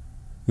moving.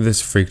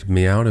 This freaked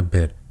me out a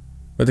bit,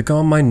 but to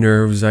calm my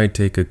nerves, I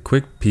take a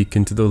quick peek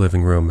into the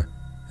living room,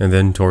 and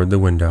then toward the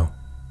window.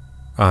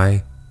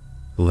 I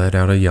let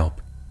out a yelp.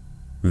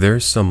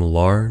 There's some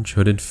large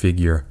hooded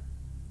figure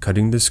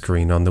cutting the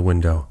screen on the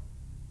window.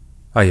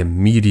 I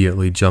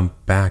immediately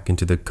jump back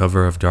into the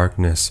cover of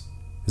darkness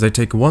as I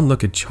take one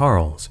look at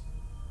Charles,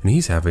 and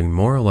he's having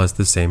more or less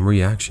the same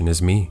reaction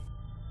as me.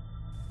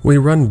 We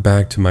run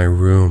back to my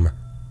room,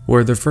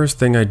 where the first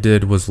thing I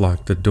did was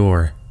lock the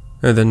door,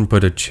 and then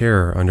put a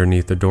chair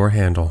underneath the door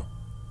handle.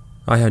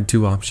 I had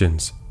two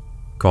options: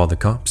 call the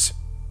cops,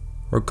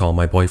 or call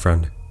my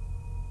boyfriend.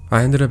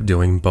 I ended up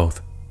doing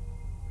both.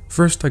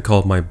 First, I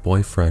called my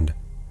boyfriend,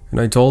 and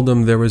I told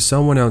him there was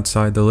someone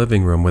outside the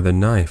living room with a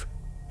knife,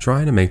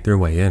 trying to make their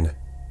way in.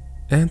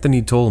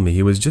 Anthony told me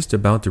he was just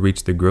about to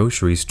reach the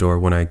grocery store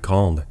when I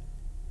called.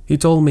 He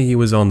told me he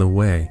was on the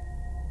way,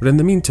 but in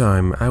the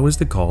meantime, I was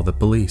to call the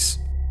police.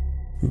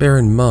 Bear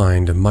in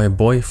mind, my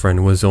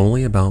boyfriend was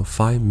only about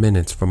 5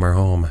 minutes from our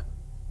home.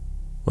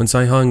 Once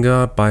I hung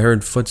up, I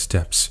heard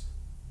footsteps,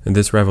 and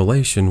this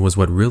revelation was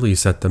what really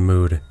set the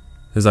mood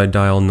as I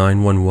dialed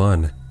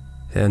 911,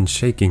 hands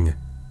shaking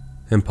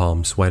and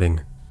palms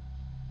sweating.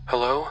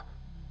 Hello?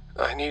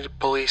 need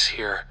police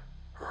here,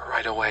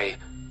 right away.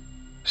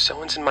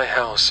 Someone's in my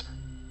house,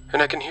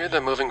 and I can hear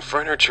them moving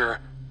furniture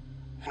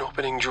and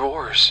opening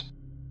drawers,"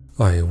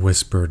 I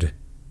whispered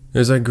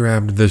as I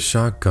grabbed the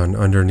shotgun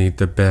underneath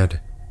the bed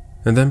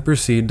and then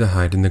proceeded to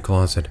hide in the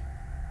closet.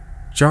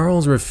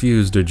 Charles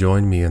refused to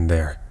join me in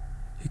there.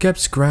 He kept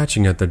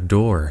scratching at the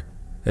door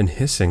and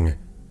hissing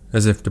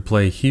as if to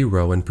play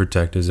hero and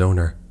protect his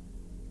owner.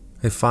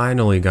 I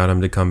finally got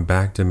him to come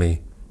back to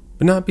me,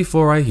 but not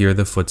before I hear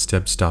the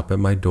footsteps stop at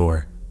my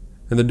door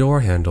and the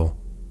door handle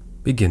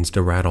begins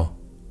to rattle.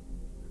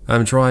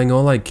 I'm trying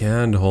all I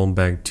can to hold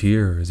back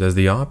tears as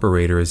the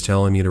operator is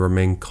telling me to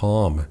remain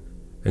calm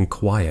and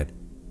quiet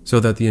so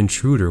that the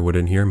intruder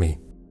wouldn't hear me.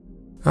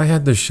 I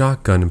had the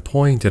shotgun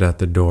pointed at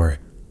the door,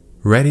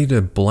 ready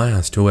to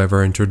blast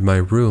whoever entered my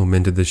room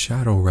into the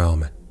shadow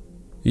realm.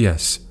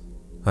 Yes,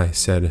 I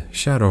said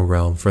shadow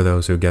realm for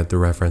those who get the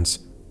reference.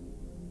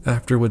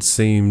 After what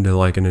seemed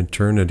like an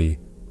eternity,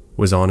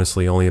 was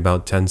honestly only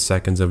about 10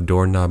 seconds of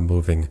doorknob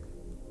moving,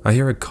 I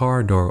hear a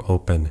car door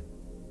open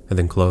and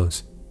then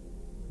close.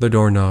 The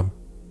doorknob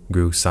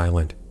grew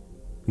silent,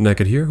 and I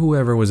could hear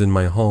whoever was in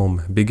my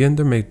home begin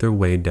to make their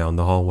way down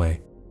the hallway.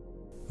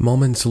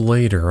 Moments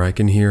later, I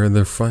can hear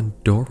the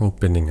front door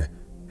opening,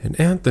 and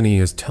Anthony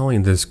is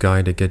telling this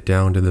guy to get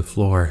down to the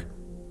floor.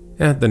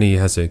 Anthony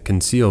has a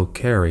concealed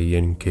carry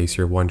in case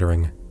you're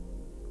wondering.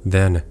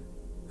 Then,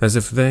 as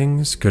if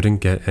things couldn't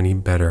get any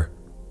better,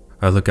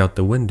 I look out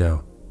the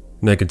window,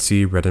 and I could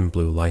see red and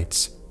blue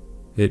lights.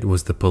 It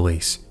was the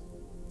police.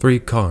 3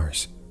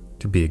 cars,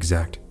 to be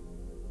exact.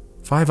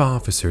 5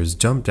 officers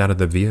jumped out of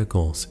the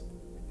vehicles,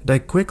 and I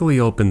quickly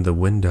opened the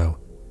window,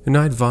 and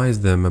I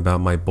advised them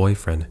about my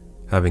boyfriend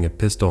having a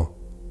pistol,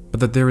 but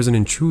that there was an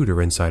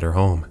intruder inside her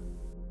home.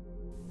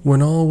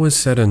 When all was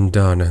said and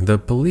done, the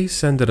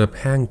police ended up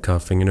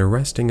handcuffing and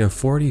arresting a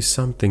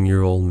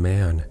 40-something-year-old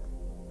man,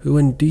 who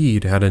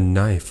indeed had a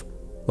knife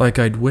like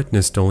I'd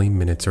witnessed only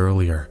minutes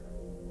earlier.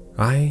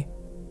 I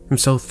am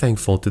so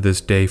thankful to this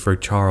day for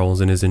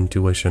Charles and his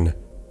intuition.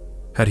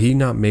 Had he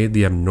not made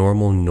the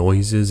abnormal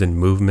noises and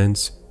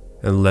movements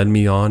and led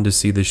me on to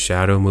see the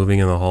shadow moving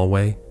in the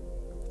hallway,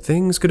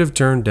 things could have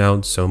turned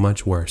out so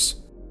much worse.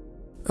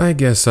 I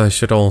guess I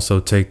should also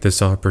take this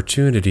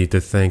opportunity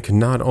to thank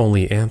not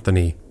only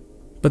Anthony,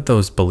 but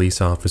those police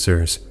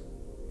officers.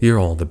 You're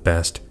all the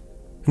best,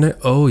 and I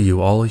owe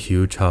you all a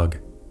huge hug.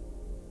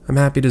 I'm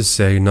happy to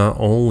say not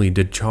only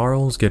did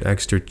Charles get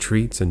extra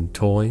treats and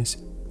toys,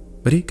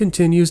 but he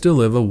continues to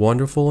live a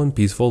wonderful and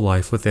peaceful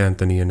life with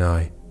Anthony and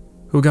I,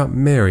 who got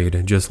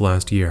married just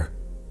last year.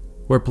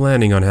 We're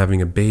planning on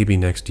having a baby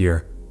next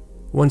year,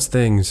 once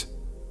things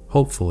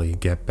hopefully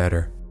get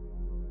better.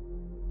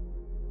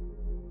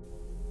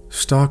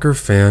 Stalker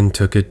fan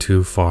took it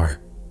too far.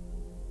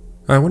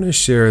 I want to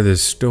share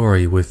this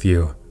story with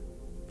you,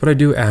 but I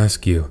do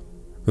ask you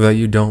that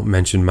you don't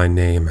mention my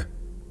name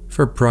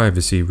for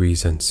privacy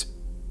reasons.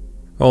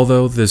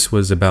 Although this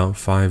was about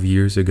 5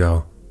 years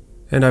ago,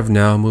 and I've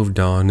now moved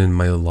on in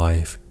my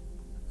life,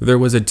 there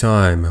was a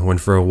time when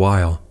for a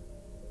while,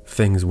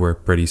 things were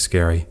pretty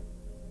scary.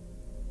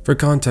 For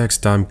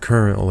context, I'm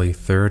currently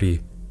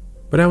 30,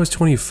 but I was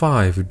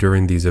 25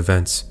 during these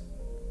events.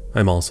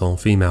 I'm also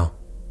female.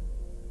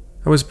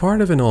 I was part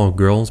of an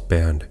all-girls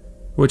band,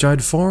 which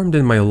I'd formed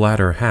in my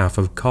latter half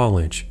of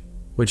college,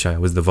 which I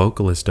was the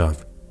vocalist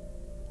of.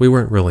 We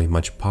weren't really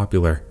much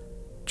popular,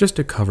 just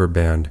a cover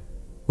band,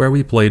 where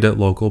we played at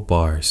local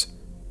bars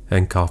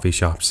and coffee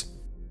shops.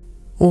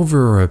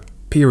 Over a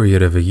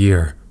period of a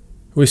year,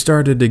 we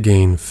started to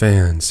gain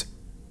fans,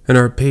 and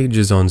our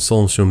pages on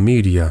social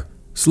media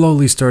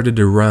slowly started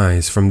to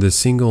rise from the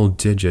single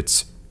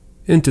digits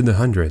into the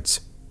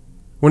hundreds.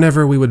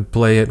 Whenever we would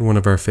play at one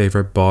of our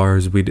favorite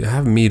bars, we'd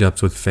have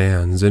meetups with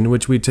fans in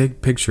which we'd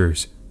take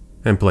pictures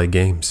and play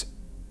games.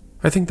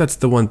 I think that's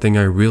the one thing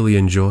I really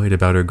enjoyed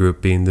about our group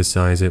being the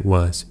size it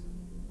was.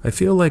 I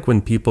feel like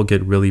when people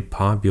get really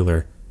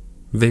popular,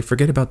 they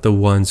forget about the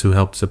ones who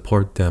helped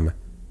support them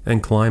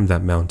and climb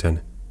that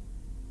mountain.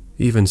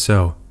 Even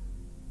so,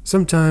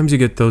 sometimes you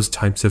get those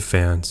types of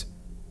fans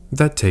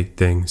that take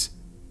things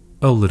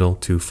a little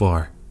too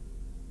far.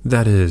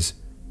 That is,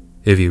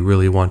 if you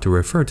really want to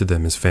refer to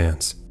them as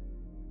fans.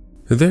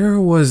 There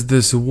was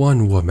this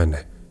one woman.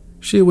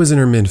 She was in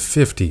her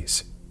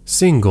mid-50s,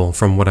 single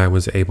from what I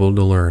was able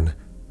to learn,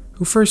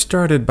 who first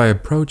started by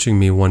approaching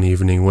me one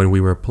evening when we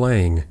were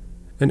playing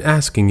and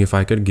asking if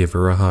I could give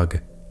her a hug.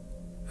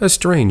 A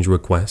strange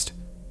request,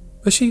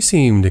 but she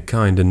seemed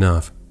kind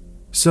enough,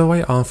 so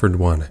I offered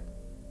one.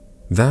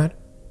 That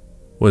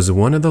was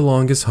one of the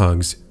longest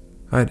hugs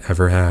I'd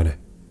ever had.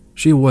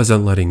 She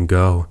wasn't letting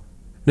go,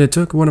 and it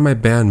took one of my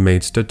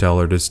bandmates to tell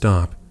her to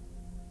stop.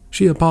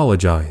 She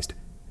apologized,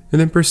 and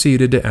then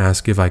proceeded to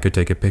ask if I could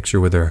take a picture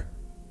with her.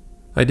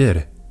 I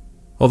did,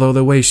 although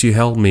the way she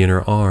held me in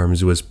her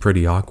arms was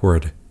pretty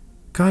awkward,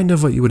 kind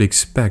of what you would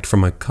expect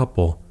from a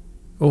couple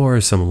or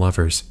some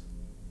lovers.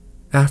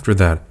 After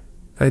that,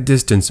 I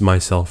distanced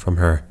myself from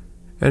her,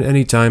 and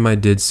any time I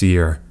did see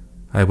her,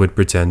 I would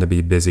pretend to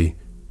be busy.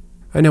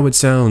 I know it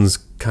sounds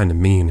kinda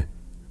mean,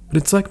 but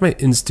it's like my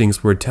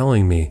instincts were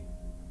telling me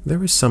there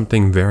was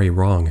something very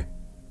wrong.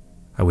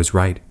 I was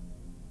right,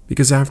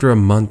 because after a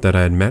month that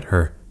I had met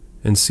her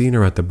and seen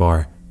her at the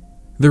bar,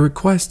 the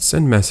requests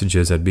and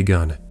messages had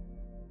begun.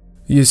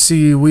 You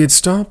see, we had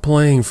stopped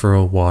playing for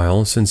a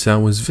while since I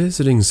was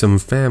visiting some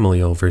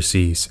family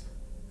overseas.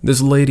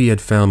 This lady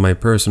had found my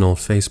personal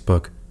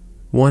Facebook,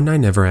 one I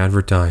never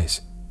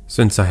advertised,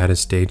 since I had a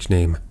stage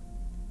name.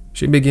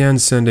 She began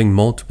sending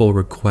multiple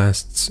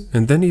requests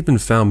and then even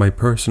found my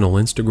personal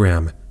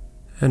Instagram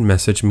and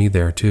messaged me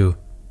there too.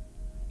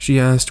 She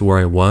asked where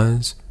I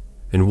was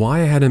and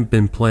why I hadn't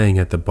been playing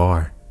at the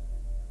bar.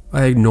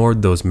 I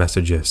ignored those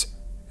messages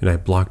and I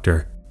blocked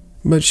her,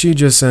 but she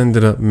just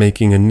ended up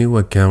making a new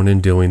account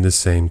and doing the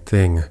same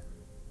thing.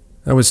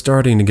 I was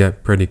starting to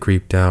get pretty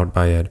creeped out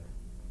by it,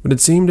 but it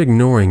seemed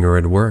ignoring her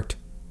had worked.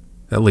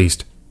 At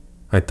least,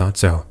 I thought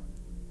so.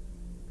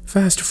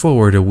 Fast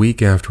forward a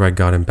week after I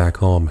got him back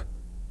home.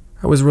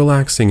 I was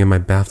relaxing in my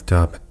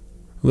bathtub,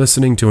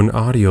 listening to an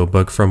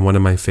audiobook from one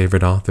of my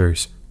favorite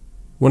authors,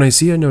 when I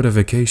see a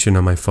notification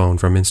on my phone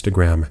from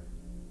Instagram.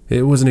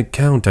 It was an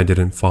account I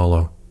didn't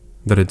follow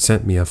that had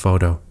sent me a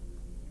photo.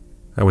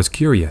 I was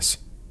curious.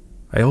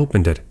 I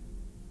opened it,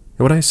 and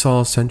what I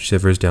saw sent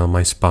shivers down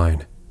my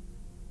spine.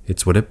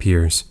 It's what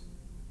appears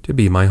to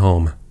be my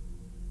home,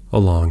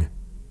 along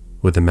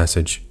with a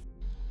message.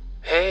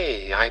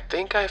 Hey, I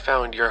think I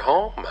found your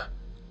home.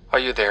 Are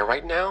you there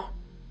right now?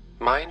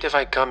 Mind if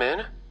I come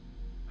in?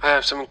 I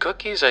have some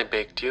cookies I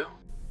baked you.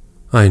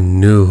 I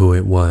knew who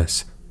it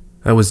was.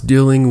 I was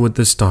dealing with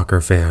the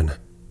stalker fan.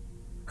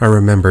 I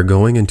remember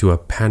going into a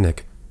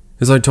panic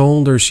as I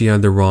told her she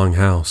had the wrong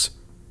house,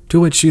 to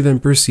which she then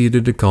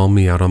proceeded to call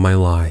me out on my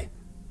lie.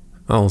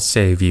 I'll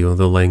save you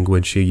the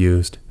language she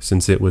used,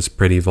 since it was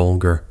pretty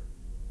vulgar.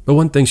 But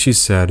one thing she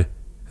said,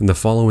 in the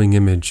following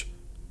image,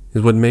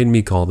 is what made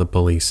me call the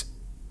police.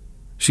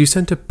 She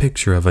sent a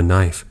picture of a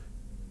knife.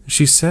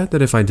 She said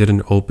that if I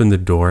didn't open the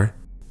door,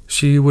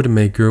 she would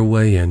make her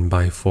way in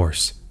by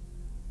force.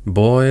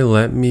 Boy,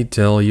 let me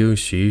tell you,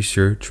 she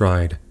sure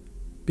tried,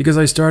 because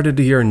I started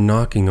to hear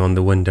knocking on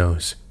the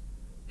windows.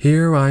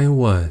 Here I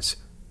was,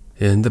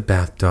 in the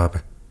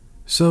bathtub,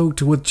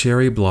 soaked with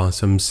cherry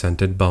blossom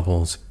scented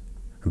bubbles,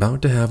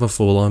 about to have a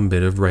full-on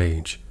bit of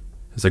rage,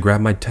 as I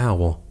grabbed my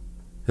towel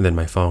and then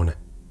my phone.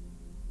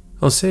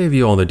 I'll save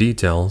you all the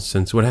details,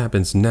 since what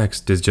happens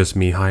next is just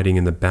me hiding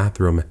in the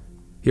bathroom,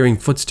 hearing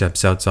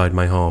footsteps outside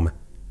my home,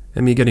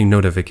 and me getting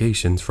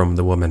notifications from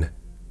the woman.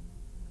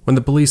 When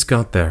the police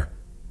got there,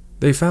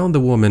 they found the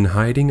woman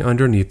hiding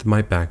underneath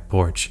my back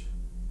porch.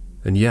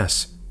 And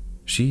yes,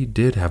 she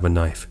did have a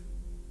knife.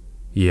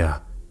 Yeah,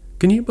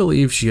 can you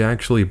believe she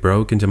actually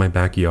broke into my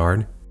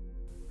backyard?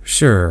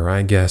 Sure,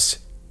 I guess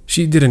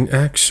she didn't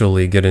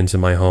actually get into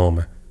my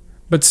home,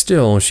 but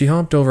still she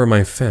hopped over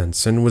my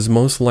fence and was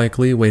most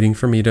likely waiting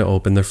for me to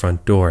open the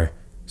front door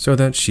so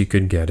that she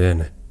could get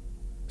in.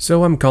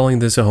 So I'm calling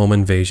this a home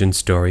invasion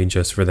story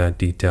just for that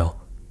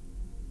detail.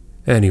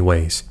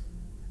 Anyways,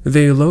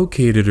 they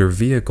located her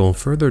vehicle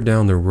further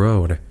down the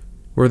road,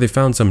 where they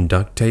found some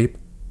duct tape,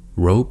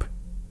 rope,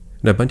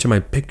 and a bunch of my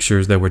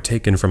pictures that were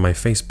taken from my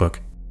Facebook.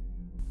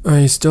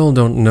 I still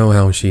don't know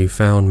how she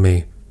found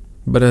me,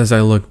 but as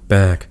I look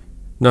back,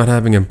 not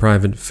having a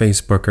private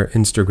Facebook or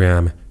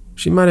Instagram,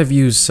 she might have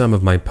used some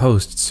of my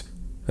posts,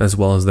 as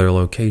well as their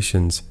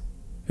locations,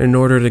 in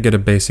order to get a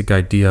basic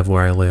idea of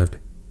where I lived.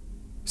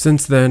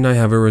 Since then, I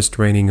have a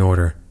restraining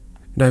order,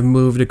 and I've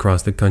moved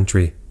across the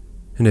country,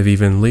 and have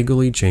even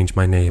legally changed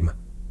my name.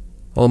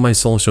 All my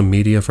social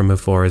media from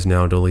before is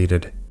now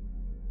deleted.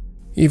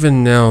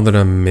 Even now that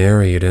I'm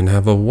married and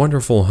have a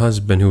wonderful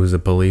husband who is a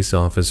police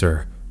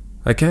officer,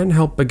 I can't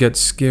help but get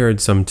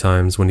scared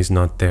sometimes when he's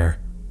not there.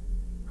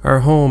 Our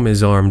home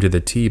is armed to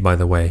the T, by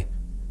the way,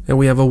 and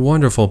we have a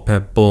wonderful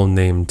pet bull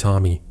named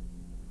Tommy.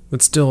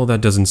 But still,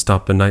 that doesn't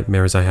stop the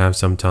nightmares I have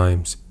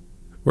sometimes,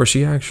 where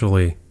she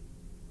actually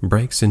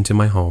breaks into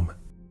my home.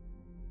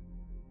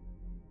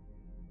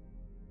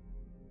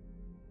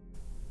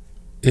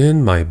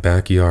 In my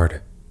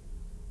backyard.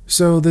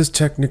 So this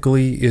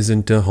technically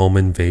isn't a home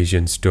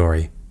invasion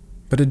story,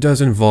 but it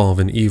does involve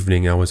an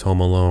evening I was home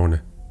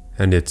alone,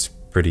 and it's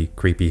pretty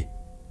creepy.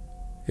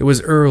 It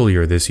was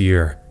earlier this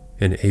year,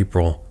 in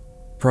April,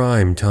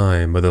 prime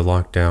time of the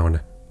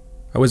lockdown.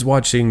 I was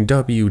watching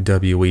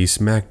WWE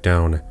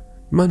SmackDown,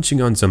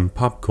 munching on some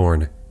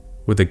popcorn,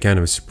 with a can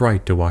of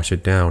Sprite to wash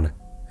it down,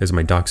 as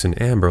my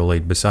dachshund Amber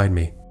laid beside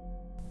me.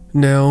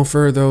 Now,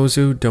 for those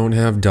who don't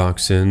have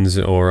dachshunds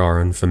or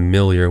are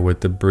unfamiliar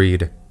with the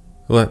breed,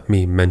 let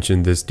me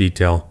mention this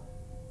detail.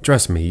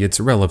 Trust me, it's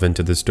relevant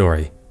to the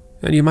story,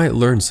 and you might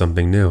learn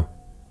something new.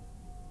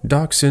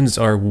 Dachshunds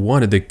are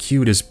one of the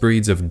cutest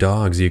breeds of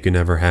dogs you can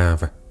ever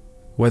have,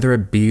 whether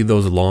it be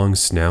those long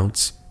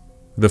snouts,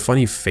 the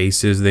funny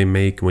faces they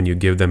make when you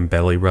give them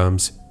belly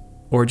rubs,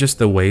 or just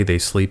the way they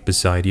sleep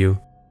beside you.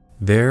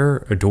 They're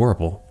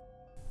adorable.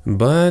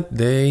 But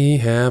they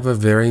have a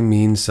very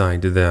mean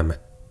side to them.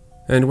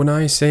 And when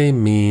I say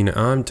mean,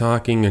 I'm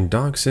talking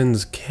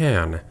dachshunds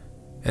can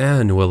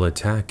and will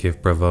attack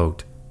if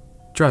provoked.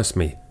 Trust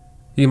me,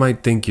 You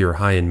might think you're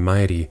high and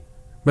mighty,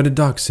 but a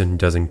dachshund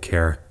doesn't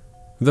care.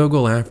 They'll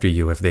go after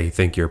you if they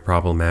think you're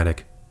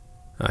problematic.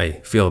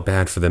 I feel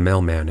bad for the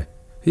mailman.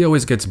 He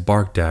always gets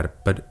barked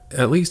at, but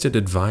at least it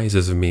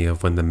advises me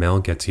of when the mail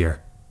gets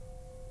here.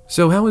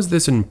 So how is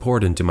this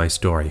important to my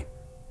story?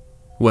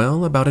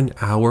 Well, about an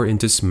hour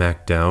into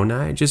SmackDown,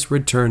 I just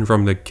returned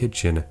from the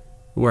kitchen,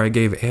 where I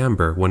gave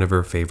Amber one of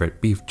her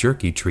favorite beef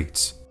jerky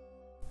treats.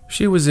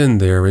 She was in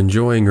there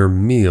enjoying her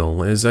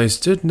meal as I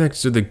stood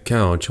next to the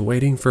couch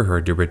waiting for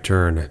her to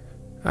return.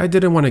 I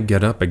didn't want to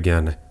get up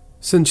again,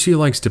 since she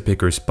likes to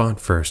pick her spot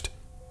first,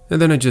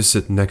 and then I just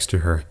sit next to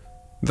her.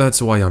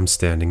 That's why I'm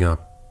standing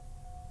up.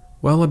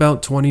 Well,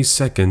 about 20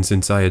 seconds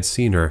since I had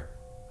seen her,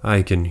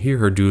 I can hear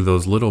her do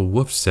those little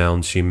woof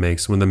sounds she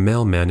makes when the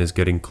mailman is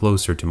getting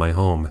closer to my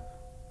home.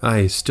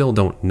 I still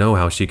don't know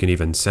how she can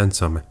even sense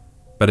him,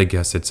 but I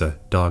guess it's a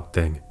dog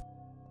thing.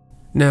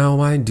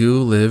 Now, I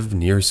do live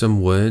near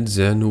some woods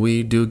and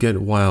we do get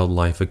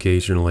wildlife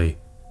occasionally,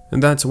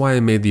 and that's why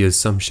I made the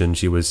assumption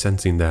she was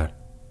sensing that.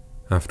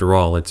 After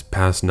all, it's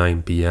past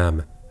 9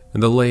 p.m.,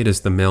 and the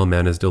latest the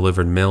mailman has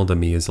delivered mail to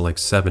me is like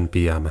 7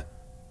 p.m.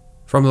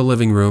 From the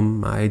living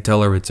room, I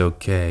tell her it's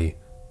okay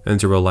and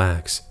to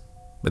relax,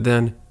 but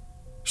then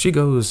she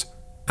goes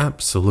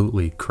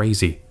absolutely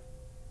crazy.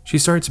 She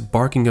starts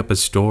barking up a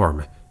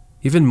storm,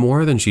 even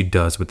more than she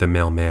does with the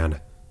mailman.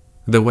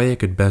 The way I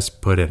could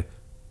best put it,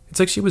 it's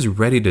like she was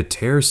ready to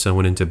tear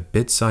someone into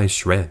bit-sized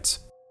shreds.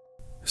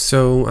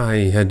 So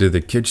I head to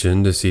the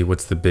kitchen to see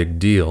what's the big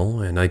deal,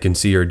 and I can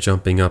see her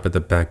jumping up at the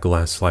back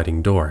glass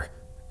sliding door.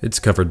 It's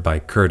covered by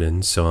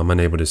curtains, so I'm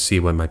unable to see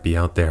what might be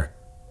out there.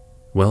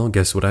 Well,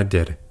 guess what I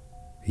did?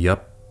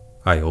 Yup,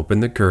 I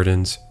opened the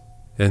curtains,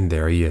 and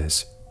there he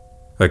is.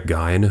 A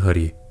guy in a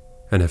hoodie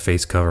and a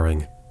face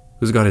covering,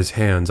 who's got his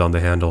hands on the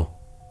handle.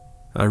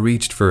 I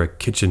reached for a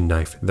kitchen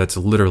knife that's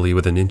literally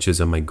within inches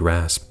of my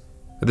grasp.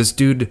 This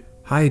dude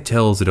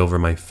hightails it over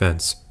my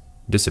fence,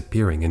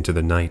 disappearing into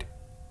the night.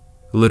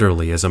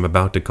 Literally, as I'm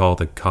about to call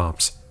the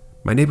cops,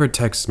 my neighbor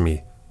texts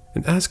me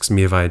and asks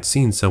me if I had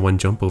seen someone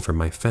jump over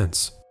my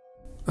fence.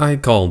 I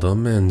called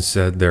him and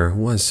said there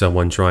was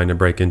someone trying to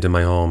break into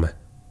my home,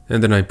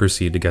 and then I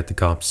proceed to get the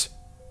cops.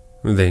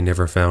 They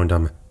never found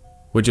him,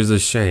 which is a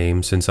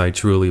shame since I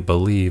truly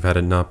believe had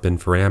it not been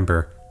for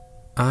Amber,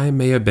 I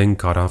may have been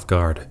caught off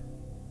guard.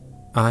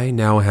 I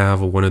now have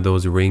one of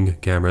those Ring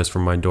cameras for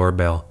my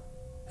doorbell,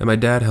 and my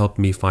dad helped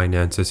me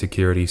finance a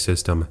security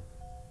system,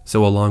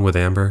 so along with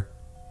Amber,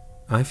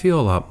 I feel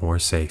a lot more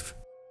safe.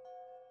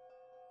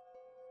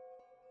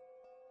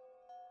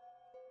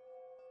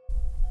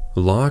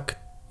 Lock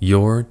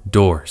your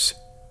doors.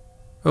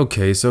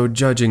 Okay, so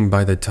judging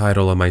by the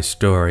title of my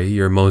story,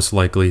 you're most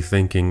likely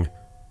thinking,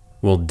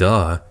 well,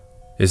 duh,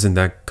 isn't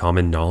that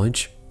common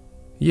knowledge?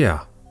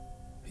 Yeah,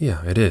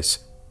 it is.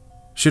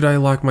 Should I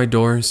lock my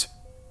doors?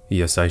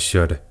 Yes, I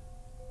should.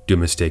 Do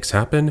mistakes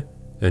happen?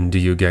 And do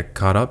you get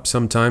caught up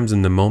sometimes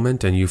in the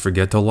moment and you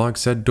forget to lock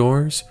said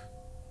doors?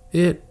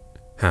 It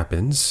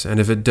happens, and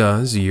if it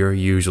does, you're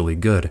usually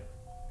good.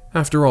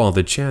 After all,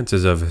 the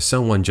chances of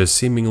someone just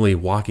seemingly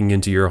walking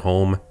into your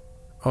home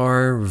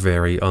are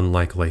very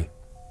unlikely,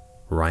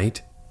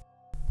 right?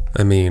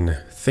 I mean,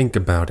 think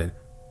about it.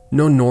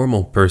 No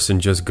normal person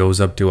just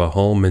goes up to a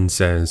home and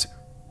says,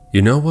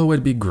 "You know what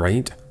would be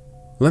great?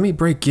 Let me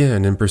break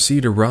in and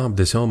proceed to rob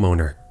this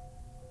homeowner."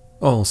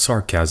 All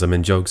sarcasm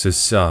and jokes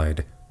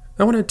aside,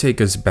 I want to take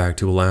us back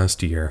to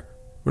last year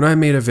when I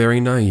made a very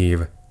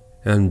naive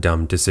and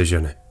dumb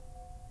decision.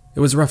 It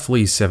was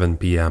roughly 7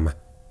 p.m.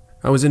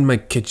 I was in my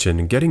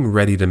kitchen getting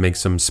ready to make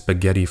some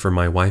spaghetti for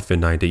my wife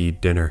and I to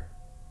eat dinner.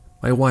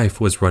 My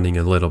wife was running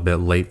a little bit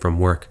late from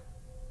work.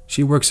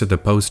 She works at the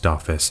post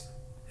office,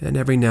 and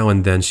every now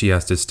and then she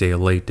has to stay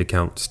late to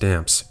count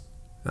stamps.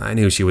 I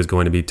knew she was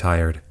going to be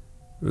tired,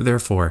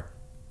 therefore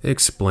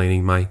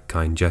explaining my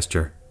kind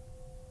gesture.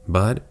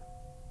 But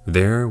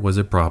there was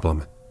a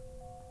problem.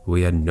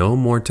 We had no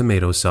more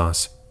tomato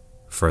sauce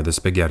for the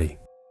spaghetti.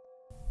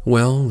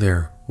 Well,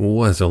 there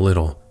was a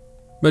little,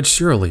 but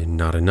surely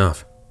not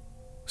enough.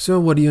 So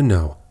what do you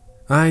know?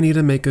 I need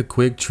to make a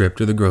quick trip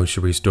to the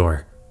grocery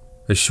store,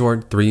 a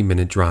short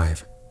 3-minute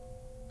drive.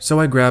 So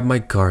I grab my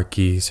car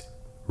keys,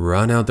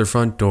 run out the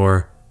front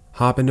door,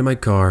 hop into my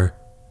car,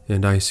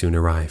 and I soon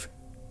arrive.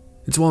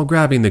 It's while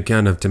grabbing the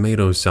can of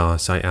tomato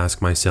sauce I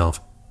ask myself,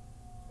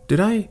 did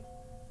I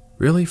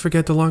really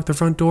forget to lock the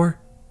front door?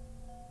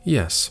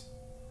 Yes,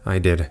 I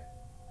did.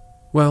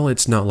 Well,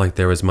 it's not like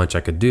there was much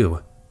I could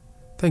do.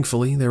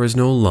 Thankfully, there was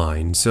no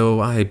line,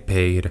 so I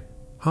paid,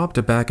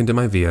 hopped back into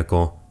my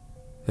vehicle,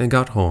 and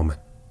got home,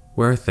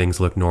 where things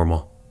looked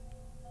normal.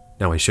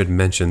 Now I should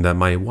mention that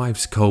my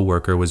wife's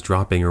coworker was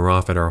dropping her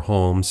off at our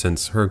home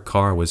since her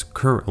car was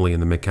currently in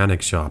the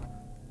mechanic shop.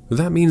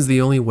 That means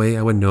the only way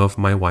I would know if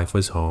my wife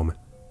was home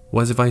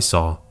was if I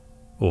saw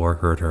or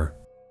heard her.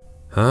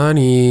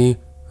 "Honey,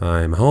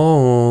 I'm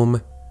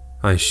home,"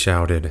 I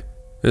shouted,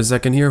 as I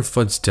can hear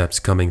footsteps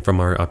coming from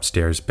our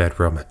upstairs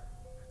bedroom.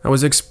 I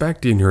was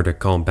expecting her to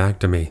call back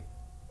to me,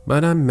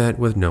 but I'm met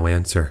with no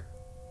answer.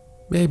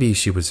 Maybe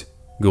she was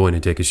going to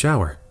take a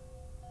shower.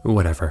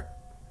 Whatever.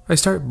 I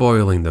start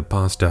boiling the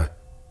pasta,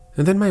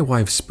 and then my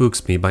wife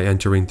spooks me by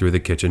entering through the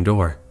kitchen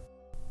door.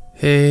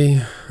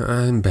 Hey,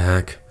 I'm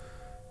back.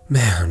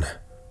 Man,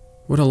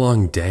 what a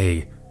long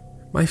day.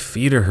 My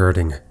feet are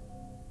hurting,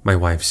 my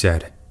wife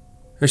said,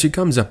 as she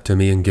comes up to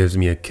me and gives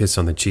me a kiss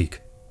on the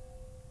cheek.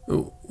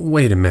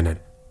 Wait a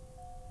minute.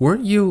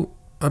 Weren't you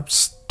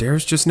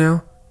upstairs just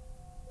now?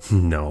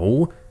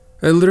 No,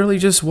 I literally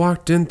just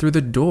walked in through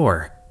the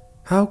door.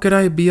 How could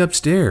I be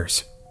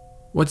upstairs?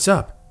 What's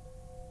up?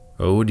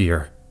 Oh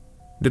dear,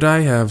 did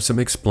I have some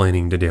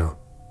explaining to do?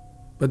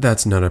 But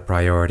that's not a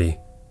priority.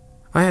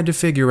 I had to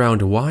figure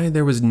out why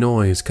there was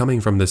noise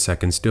coming from the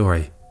second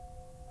story.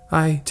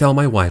 I tell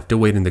my wife to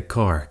wait in the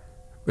car,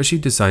 but she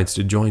decides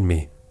to join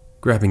me,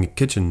 grabbing a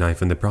kitchen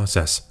knife in the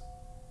process.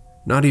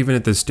 Not even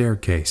at the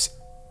staircase,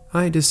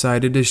 I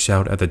decided to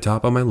shout at the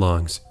top of my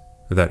lungs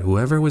that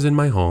whoever was in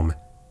my home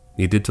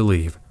needed to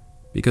leave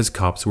because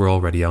cops were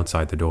already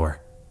outside the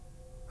door.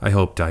 I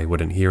hoped I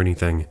wouldn't hear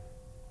anything,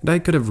 and I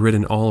could have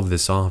written all of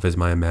this off as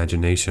my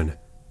imagination.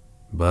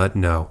 But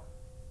no.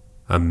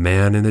 A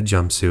man in a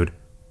jumpsuit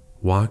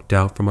walked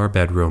out from our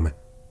bedroom,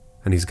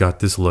 and he's got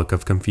this look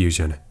of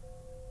confusion.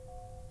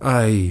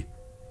 I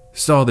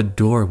saw the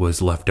door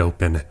was left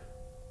open.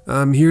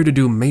 I'm here to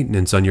do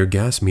maintenance on your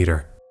gas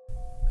meter.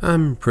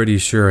 I'm pretty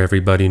sure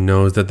everybody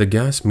knows that the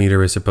gas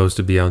meter is supposed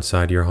to be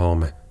outside your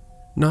home,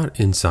 not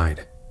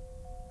inside.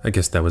 I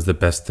guess that was the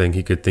best thing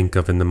he could think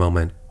of in the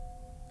moment.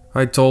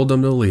 I told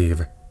him to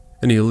leave,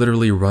 and he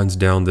literally runs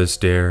down the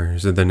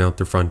stairs and then out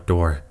the front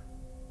door.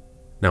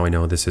 Now I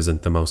know this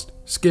isn't the most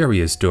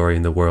scariest story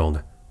in the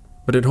world,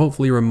 but it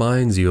hopefully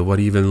reminds you of what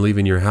even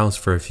leaving your house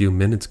for a few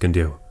minutes can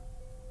do.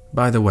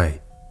 By the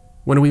way,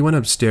 when we went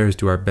upstairs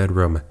to our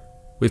bedroom,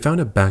 we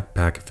found a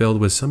backpack filled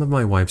with some of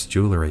my wife's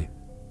jewelry,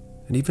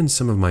 and even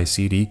some of my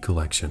CD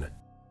collection.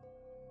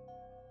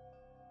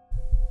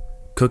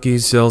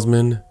 Cookies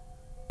salesman?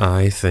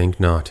 I think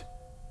not.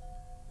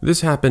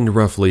 This happened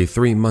roughly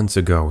 3 months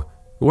ago,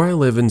 where I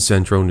live in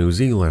central New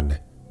Zealand.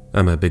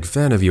 I'm a big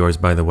fan of yours,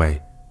 by the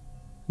way.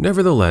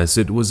 Nevertheless,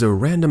 it was a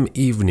random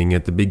evening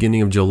at the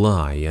beginning of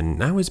July,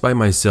 and I was by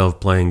myself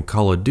playing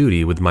Call of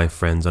Duty with my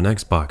friends on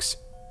Xbox.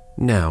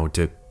 Now,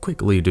 to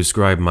quickly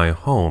describe my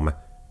home,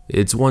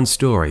 it's 1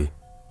 story,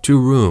 2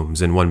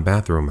 rooms and 1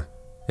 bathroom,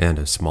 and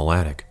a small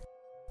attic.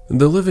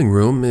 The living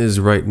room is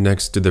right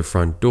next to the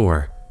front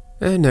door,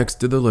 and next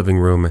to the living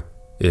room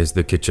is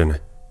the kitchen.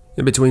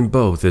 In between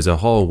both is a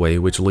hallway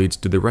which leads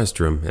to the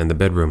restroom and the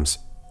bedrooms.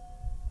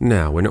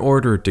 Now, in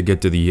order to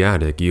get to the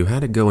attic, you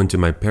had to go into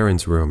my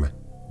parents' room,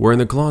 where in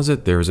the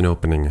closet there is an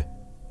opening.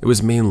 It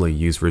was mainly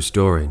used for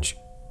storage,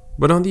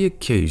 but on the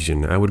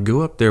occasion I would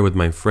go up there with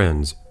my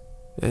friends,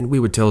 and we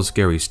would tell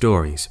scary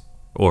stories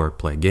or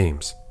play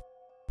games.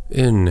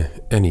 In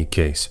any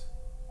case,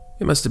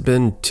 it must have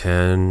been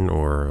 10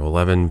 or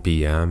 11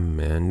 p.m.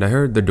 and I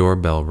heard the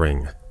doorbell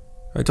ring.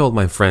 I told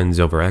my friends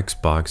over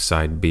Xbox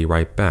I'd be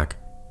right back,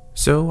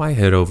 so I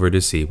head over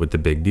to see what the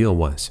big deal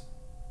was.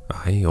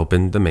 I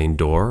opened the main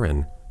door,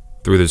 and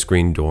through the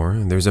screen door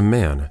there's a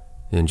man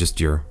in just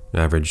your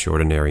average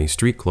ordinary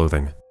street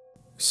clothing.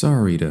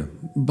 Sorry to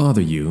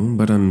bother you,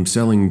 but I'm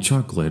selling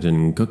chocolate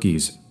and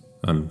cookies.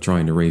 I'm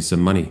trying to raise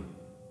some money.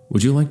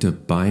 Would you like to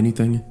buy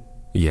anything?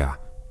 Yeah,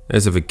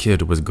 as if a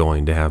kid was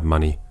going to have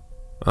money.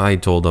 I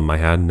told him I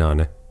had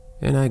none,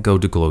 and I go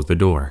to close the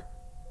door.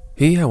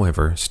 He,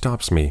 however,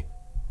 stops me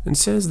and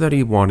says that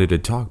he wanted to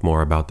talk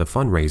more about the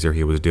fundraiser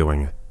he was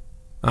doing.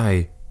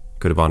 I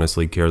could have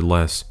honestly cared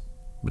less,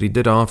 but he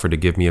did offer to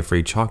give me a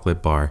free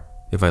chocolate bar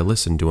if I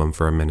listened to him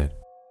for a minute.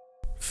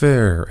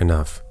 Fair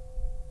enough.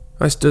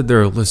 I stood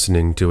there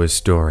listening to his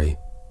story,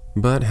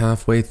 but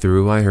halfway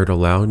through I heard a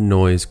loud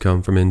noise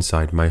come from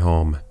inside my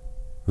home.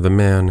 The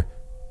man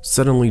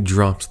suddenly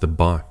drops the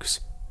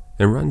box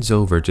and runs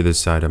over to the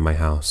side of my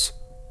house.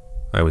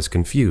 I was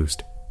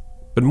confused,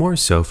 but more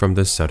so from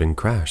the sudden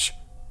crash.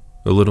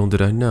 Little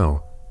did I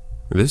know,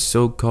 this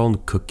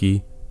so-called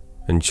cookie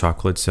and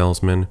chocolate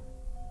salesman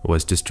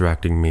was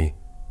distracting me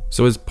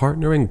so his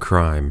partner in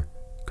crime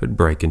could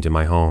break into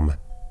my home.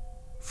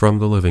 From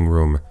the living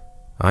room,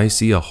 I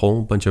see a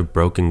whole bunch of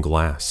broken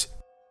glass,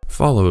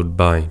 followed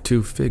by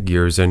 2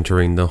 figures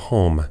entering the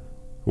home,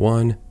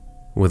 one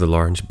with a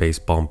large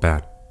baseball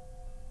bat.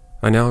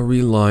 I now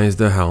realize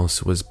the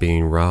house was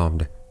being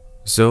robbed,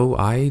 so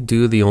I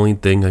do the only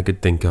thing I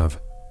could think of.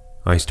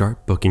 I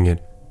start booking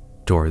it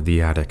toward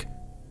the attic,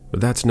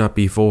 but that's not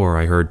before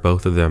I heard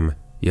both of them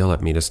yell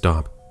at me to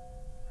stop.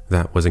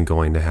 That wasn't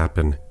going to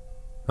happen.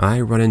 I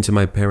run into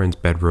my parents'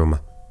 bedroom,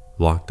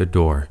 lock the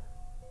door,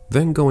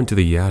 then go into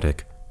the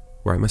attic,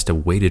 where I must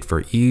have waited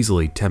for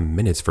easily 10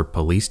 minutes for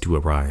police to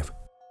arrive.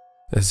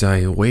 As I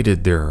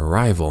awaited their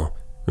arrival,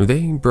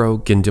 they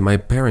broke into my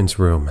parents'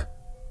 room,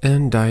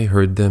 and I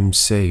heard them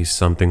say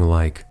something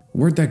like,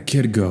 "Where'd that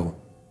kid go?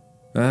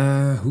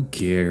 Who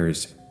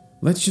cares?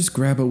 Let's just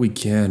grab what we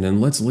can and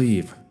let's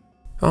leave."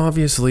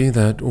 Obviously,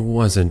 that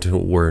wasn't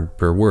word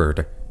per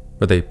word,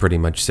 but they pretty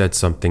much said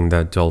something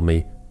that told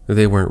me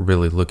they weren't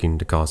really looking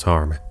to cause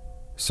harm.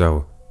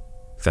 So,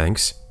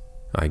 thanks,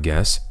 I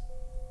guess.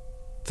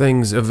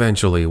 Things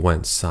eventually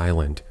went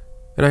silent,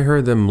 and I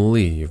heard them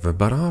leave,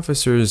 but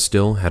officers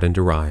still hadn't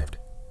arrived.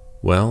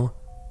 Well,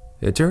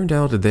 it turned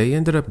out they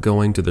ended up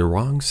going to the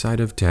wrong side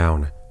of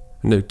town,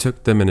 and it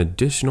took them an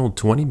additional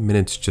 20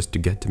 minutes just to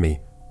get to me.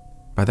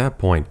 By that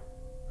point,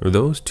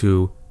 those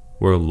two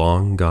were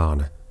long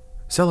gone,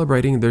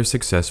 celebrating their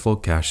successful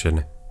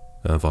cash-in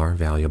of our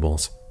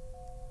valuables.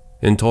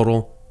 In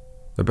total,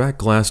 the back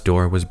glass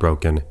door was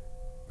broken,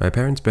 my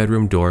parents'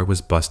 bedroom door was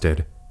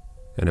busted,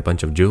 and a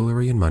bunch of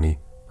jewelry and money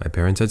my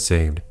parents had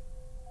saved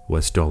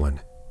was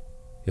stolen.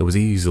 It was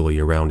easily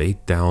around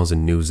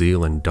 8,000 New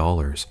Zealand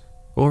dollars,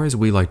 or as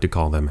we like to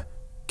call them,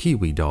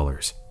 Kiwi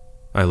dollars.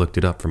 I looked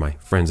it up for my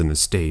friends in the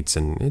States,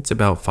 and it's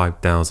about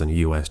 5,000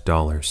 US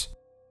dollars.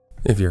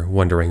 If you're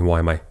wondering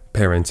why my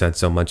parents had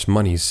so much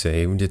money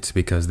saved, it's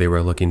because they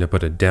were looking to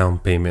put a down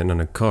payment on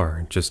a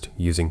car just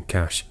using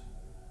cash.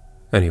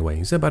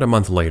 Anyways, about a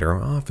month later,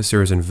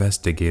 officers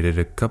investigated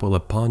a couple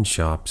of pawn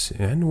shops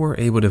and were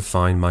able to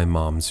find my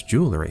mom's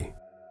jewelry.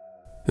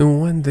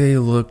 And when they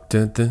looked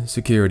at the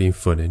security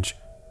footage,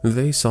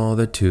 they saw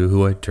the two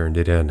who had turned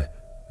it in.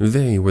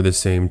 They were the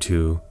same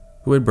two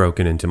who had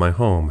broken into my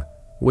home,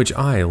 which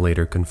I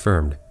later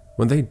confirmed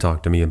when they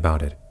talked to me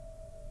about it.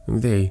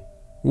 They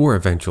were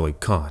eventually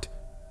caught,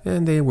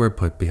 and they were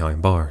put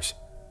behind bars.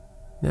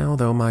 Now,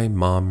 though my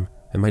mom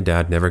and my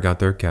dad never got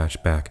their cash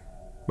back,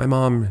 my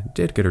mom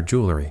did get her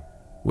jewelry,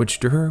 which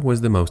to her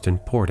was the most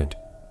important,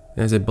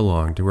 as it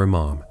belonged to her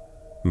mom,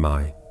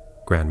 my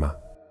grandma.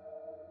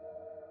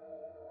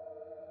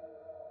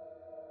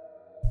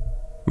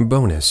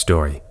 Bonus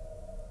story.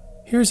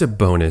 Here's a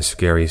bonus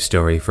scary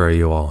story for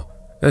you all,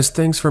 as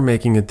thanks for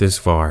making it this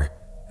far,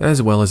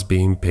 as well as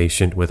being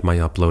patient with my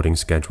uploading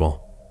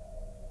schedule.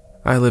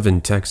 I live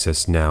in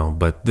Texas now,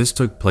 but this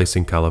took place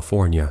in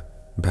California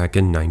back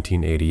in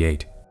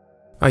 1988.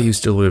 I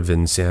used to live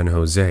in San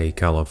Jose,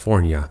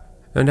 California,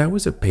 and I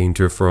was a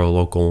painter for a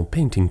local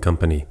painting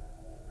company.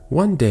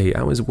 One day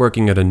I was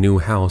working at a new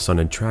house on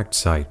a tract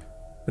site,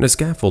 and a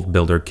scaffold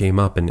builder came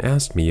up and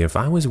asked me if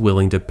I was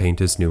willing to paint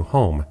his new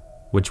home,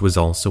 which was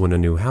also in a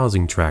new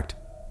housing tract,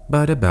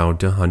 but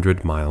about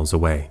 100 miles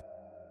away.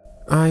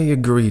 I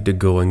agreed to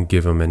go and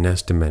give him an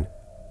estimate,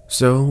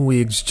 so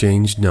we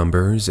exchanged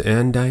numbers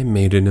and I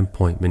made an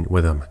appointment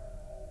with him.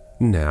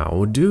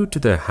 Now, due to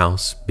the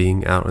house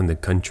being out in the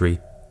country,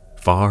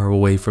 far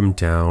away from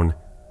town,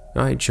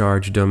 I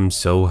charged him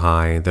so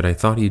high that I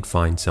thought he'd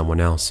find someone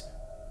else,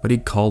 but he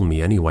called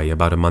me anyway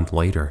about a month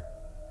later,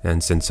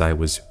 and since I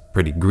was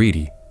pretty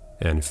greedy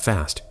and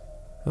fast,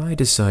 I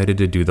decided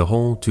to do the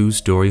whole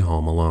 2-story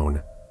home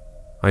alone.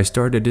 I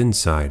started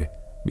inside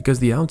because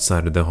the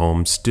outside of the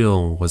home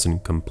still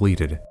wasn't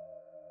completed.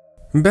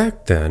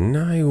 Back then,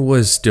 I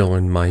was still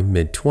in my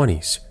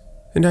mid-20s,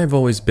 and I've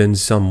always been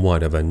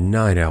somewhat of a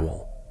night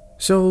owl.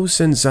 So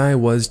since I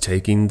was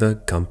taking the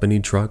company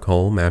truck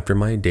home after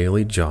my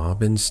daily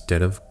job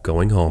instead of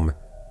going home,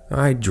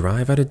 I'd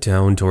drive out of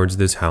town towards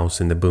this house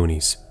in the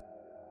boonies.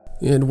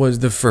 It was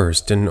the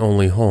first and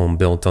only home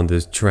built on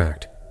this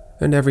tract,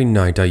 and every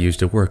night I used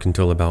to work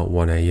until about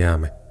 1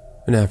 a.m.,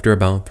 and after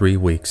about 3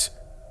 weeks,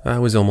 I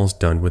was almost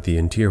done with the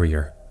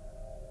interior.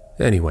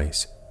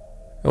 Anyways,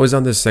 I was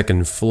on the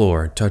second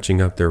floor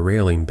touching up the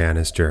railing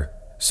banister,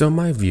 so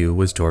my view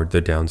was toward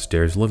the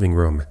downstairs living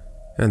room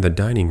and the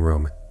dining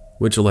room,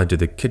 which led to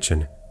the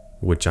kitchen,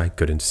 which I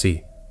couldn't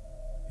see.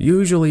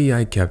 Usually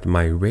I kept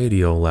my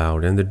radio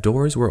loud and the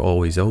doors were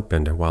always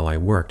opened while I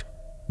worked.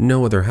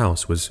 No other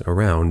house was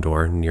around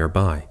or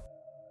nearby.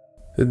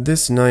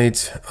 This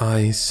night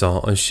I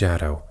saw a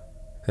shadow,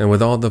 and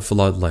with all the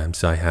flood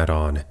lamps I had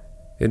on,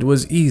 it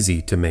was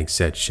easy to make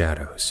said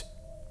shadows.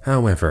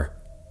 However,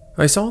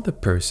 I saw the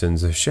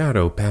person's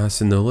shadow pass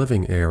in the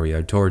living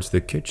area towards the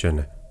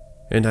kitchen,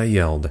 and I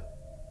yelled,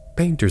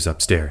 "Painter's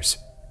upstairs,"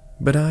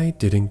 but I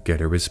didn't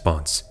get a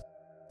response.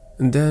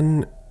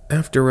 Then,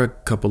 after a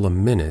couple of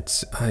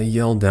minutes, I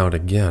yelled out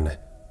again,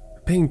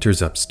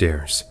 "Painter's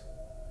upstairs."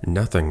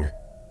 Nothing.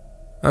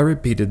 I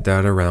repeated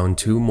that around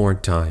 2 more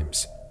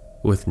times,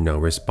 with no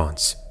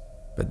response,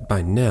 but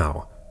by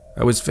now,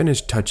 I was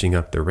finished touching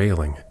up the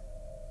railing.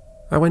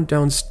 I went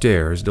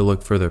downstairs to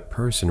look for the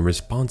person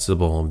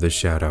responsible of the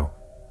shadow,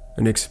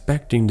 and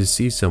expecting to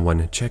see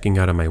someone checking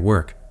out of my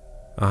work,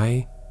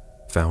 I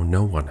found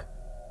no one.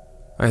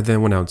 I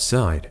then went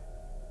outside,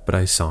 but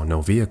I saw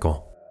no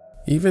vehicle.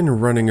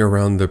 Even running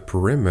around the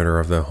perimeter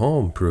of the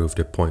home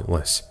proved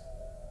pointless.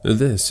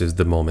 This is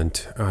the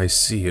moment I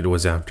see it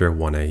was after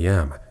 1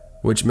 a.m.,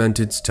 which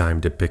meant it's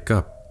time to pick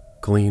up,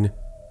 clean,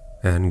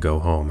 and go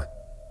home.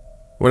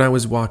 When I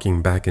was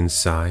walking back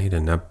inside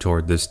and up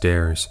toward the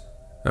stairs,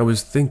 I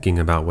was thinking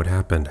about what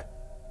happened,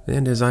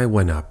 and as I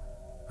went up,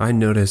 I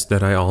noticed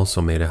that I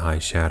also made a high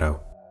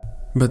shadow.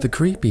 But the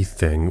creepy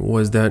thing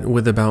was that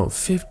with about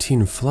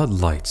 15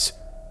 floodlights,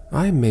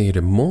 I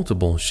made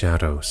multiple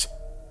shadows,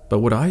 but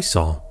what I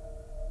saw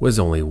was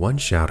only one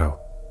shadow.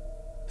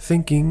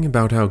 Thinking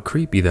about how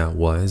creepy that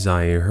was,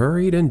 I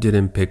hurried and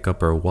didn't pick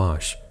up or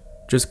wash,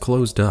 just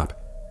closed up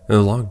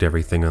and locked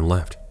everything and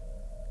left.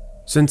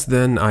 Since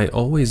then, I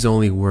always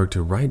only worked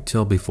right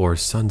till before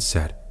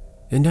sunset,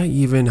 and I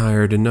even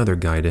hired another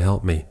guy to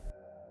help me.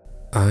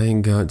 I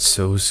got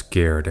so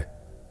scared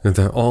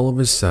that all of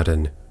a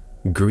sudden,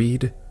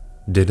 greed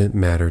didn't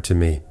matter to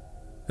me,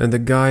 and the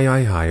guy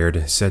I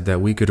hired said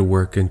that we could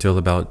work until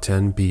about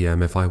 10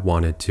 p.m. if I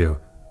wanted to,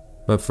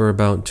 but for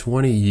about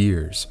 20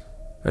 years,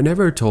 I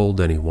never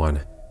told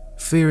anyone,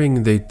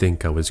 fearing they'd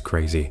think I was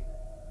crazy.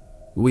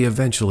 We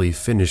eventually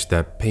finished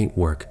that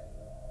paintwork,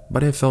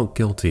 but I felt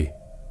guilty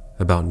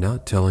about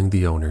not telling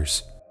the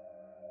owners.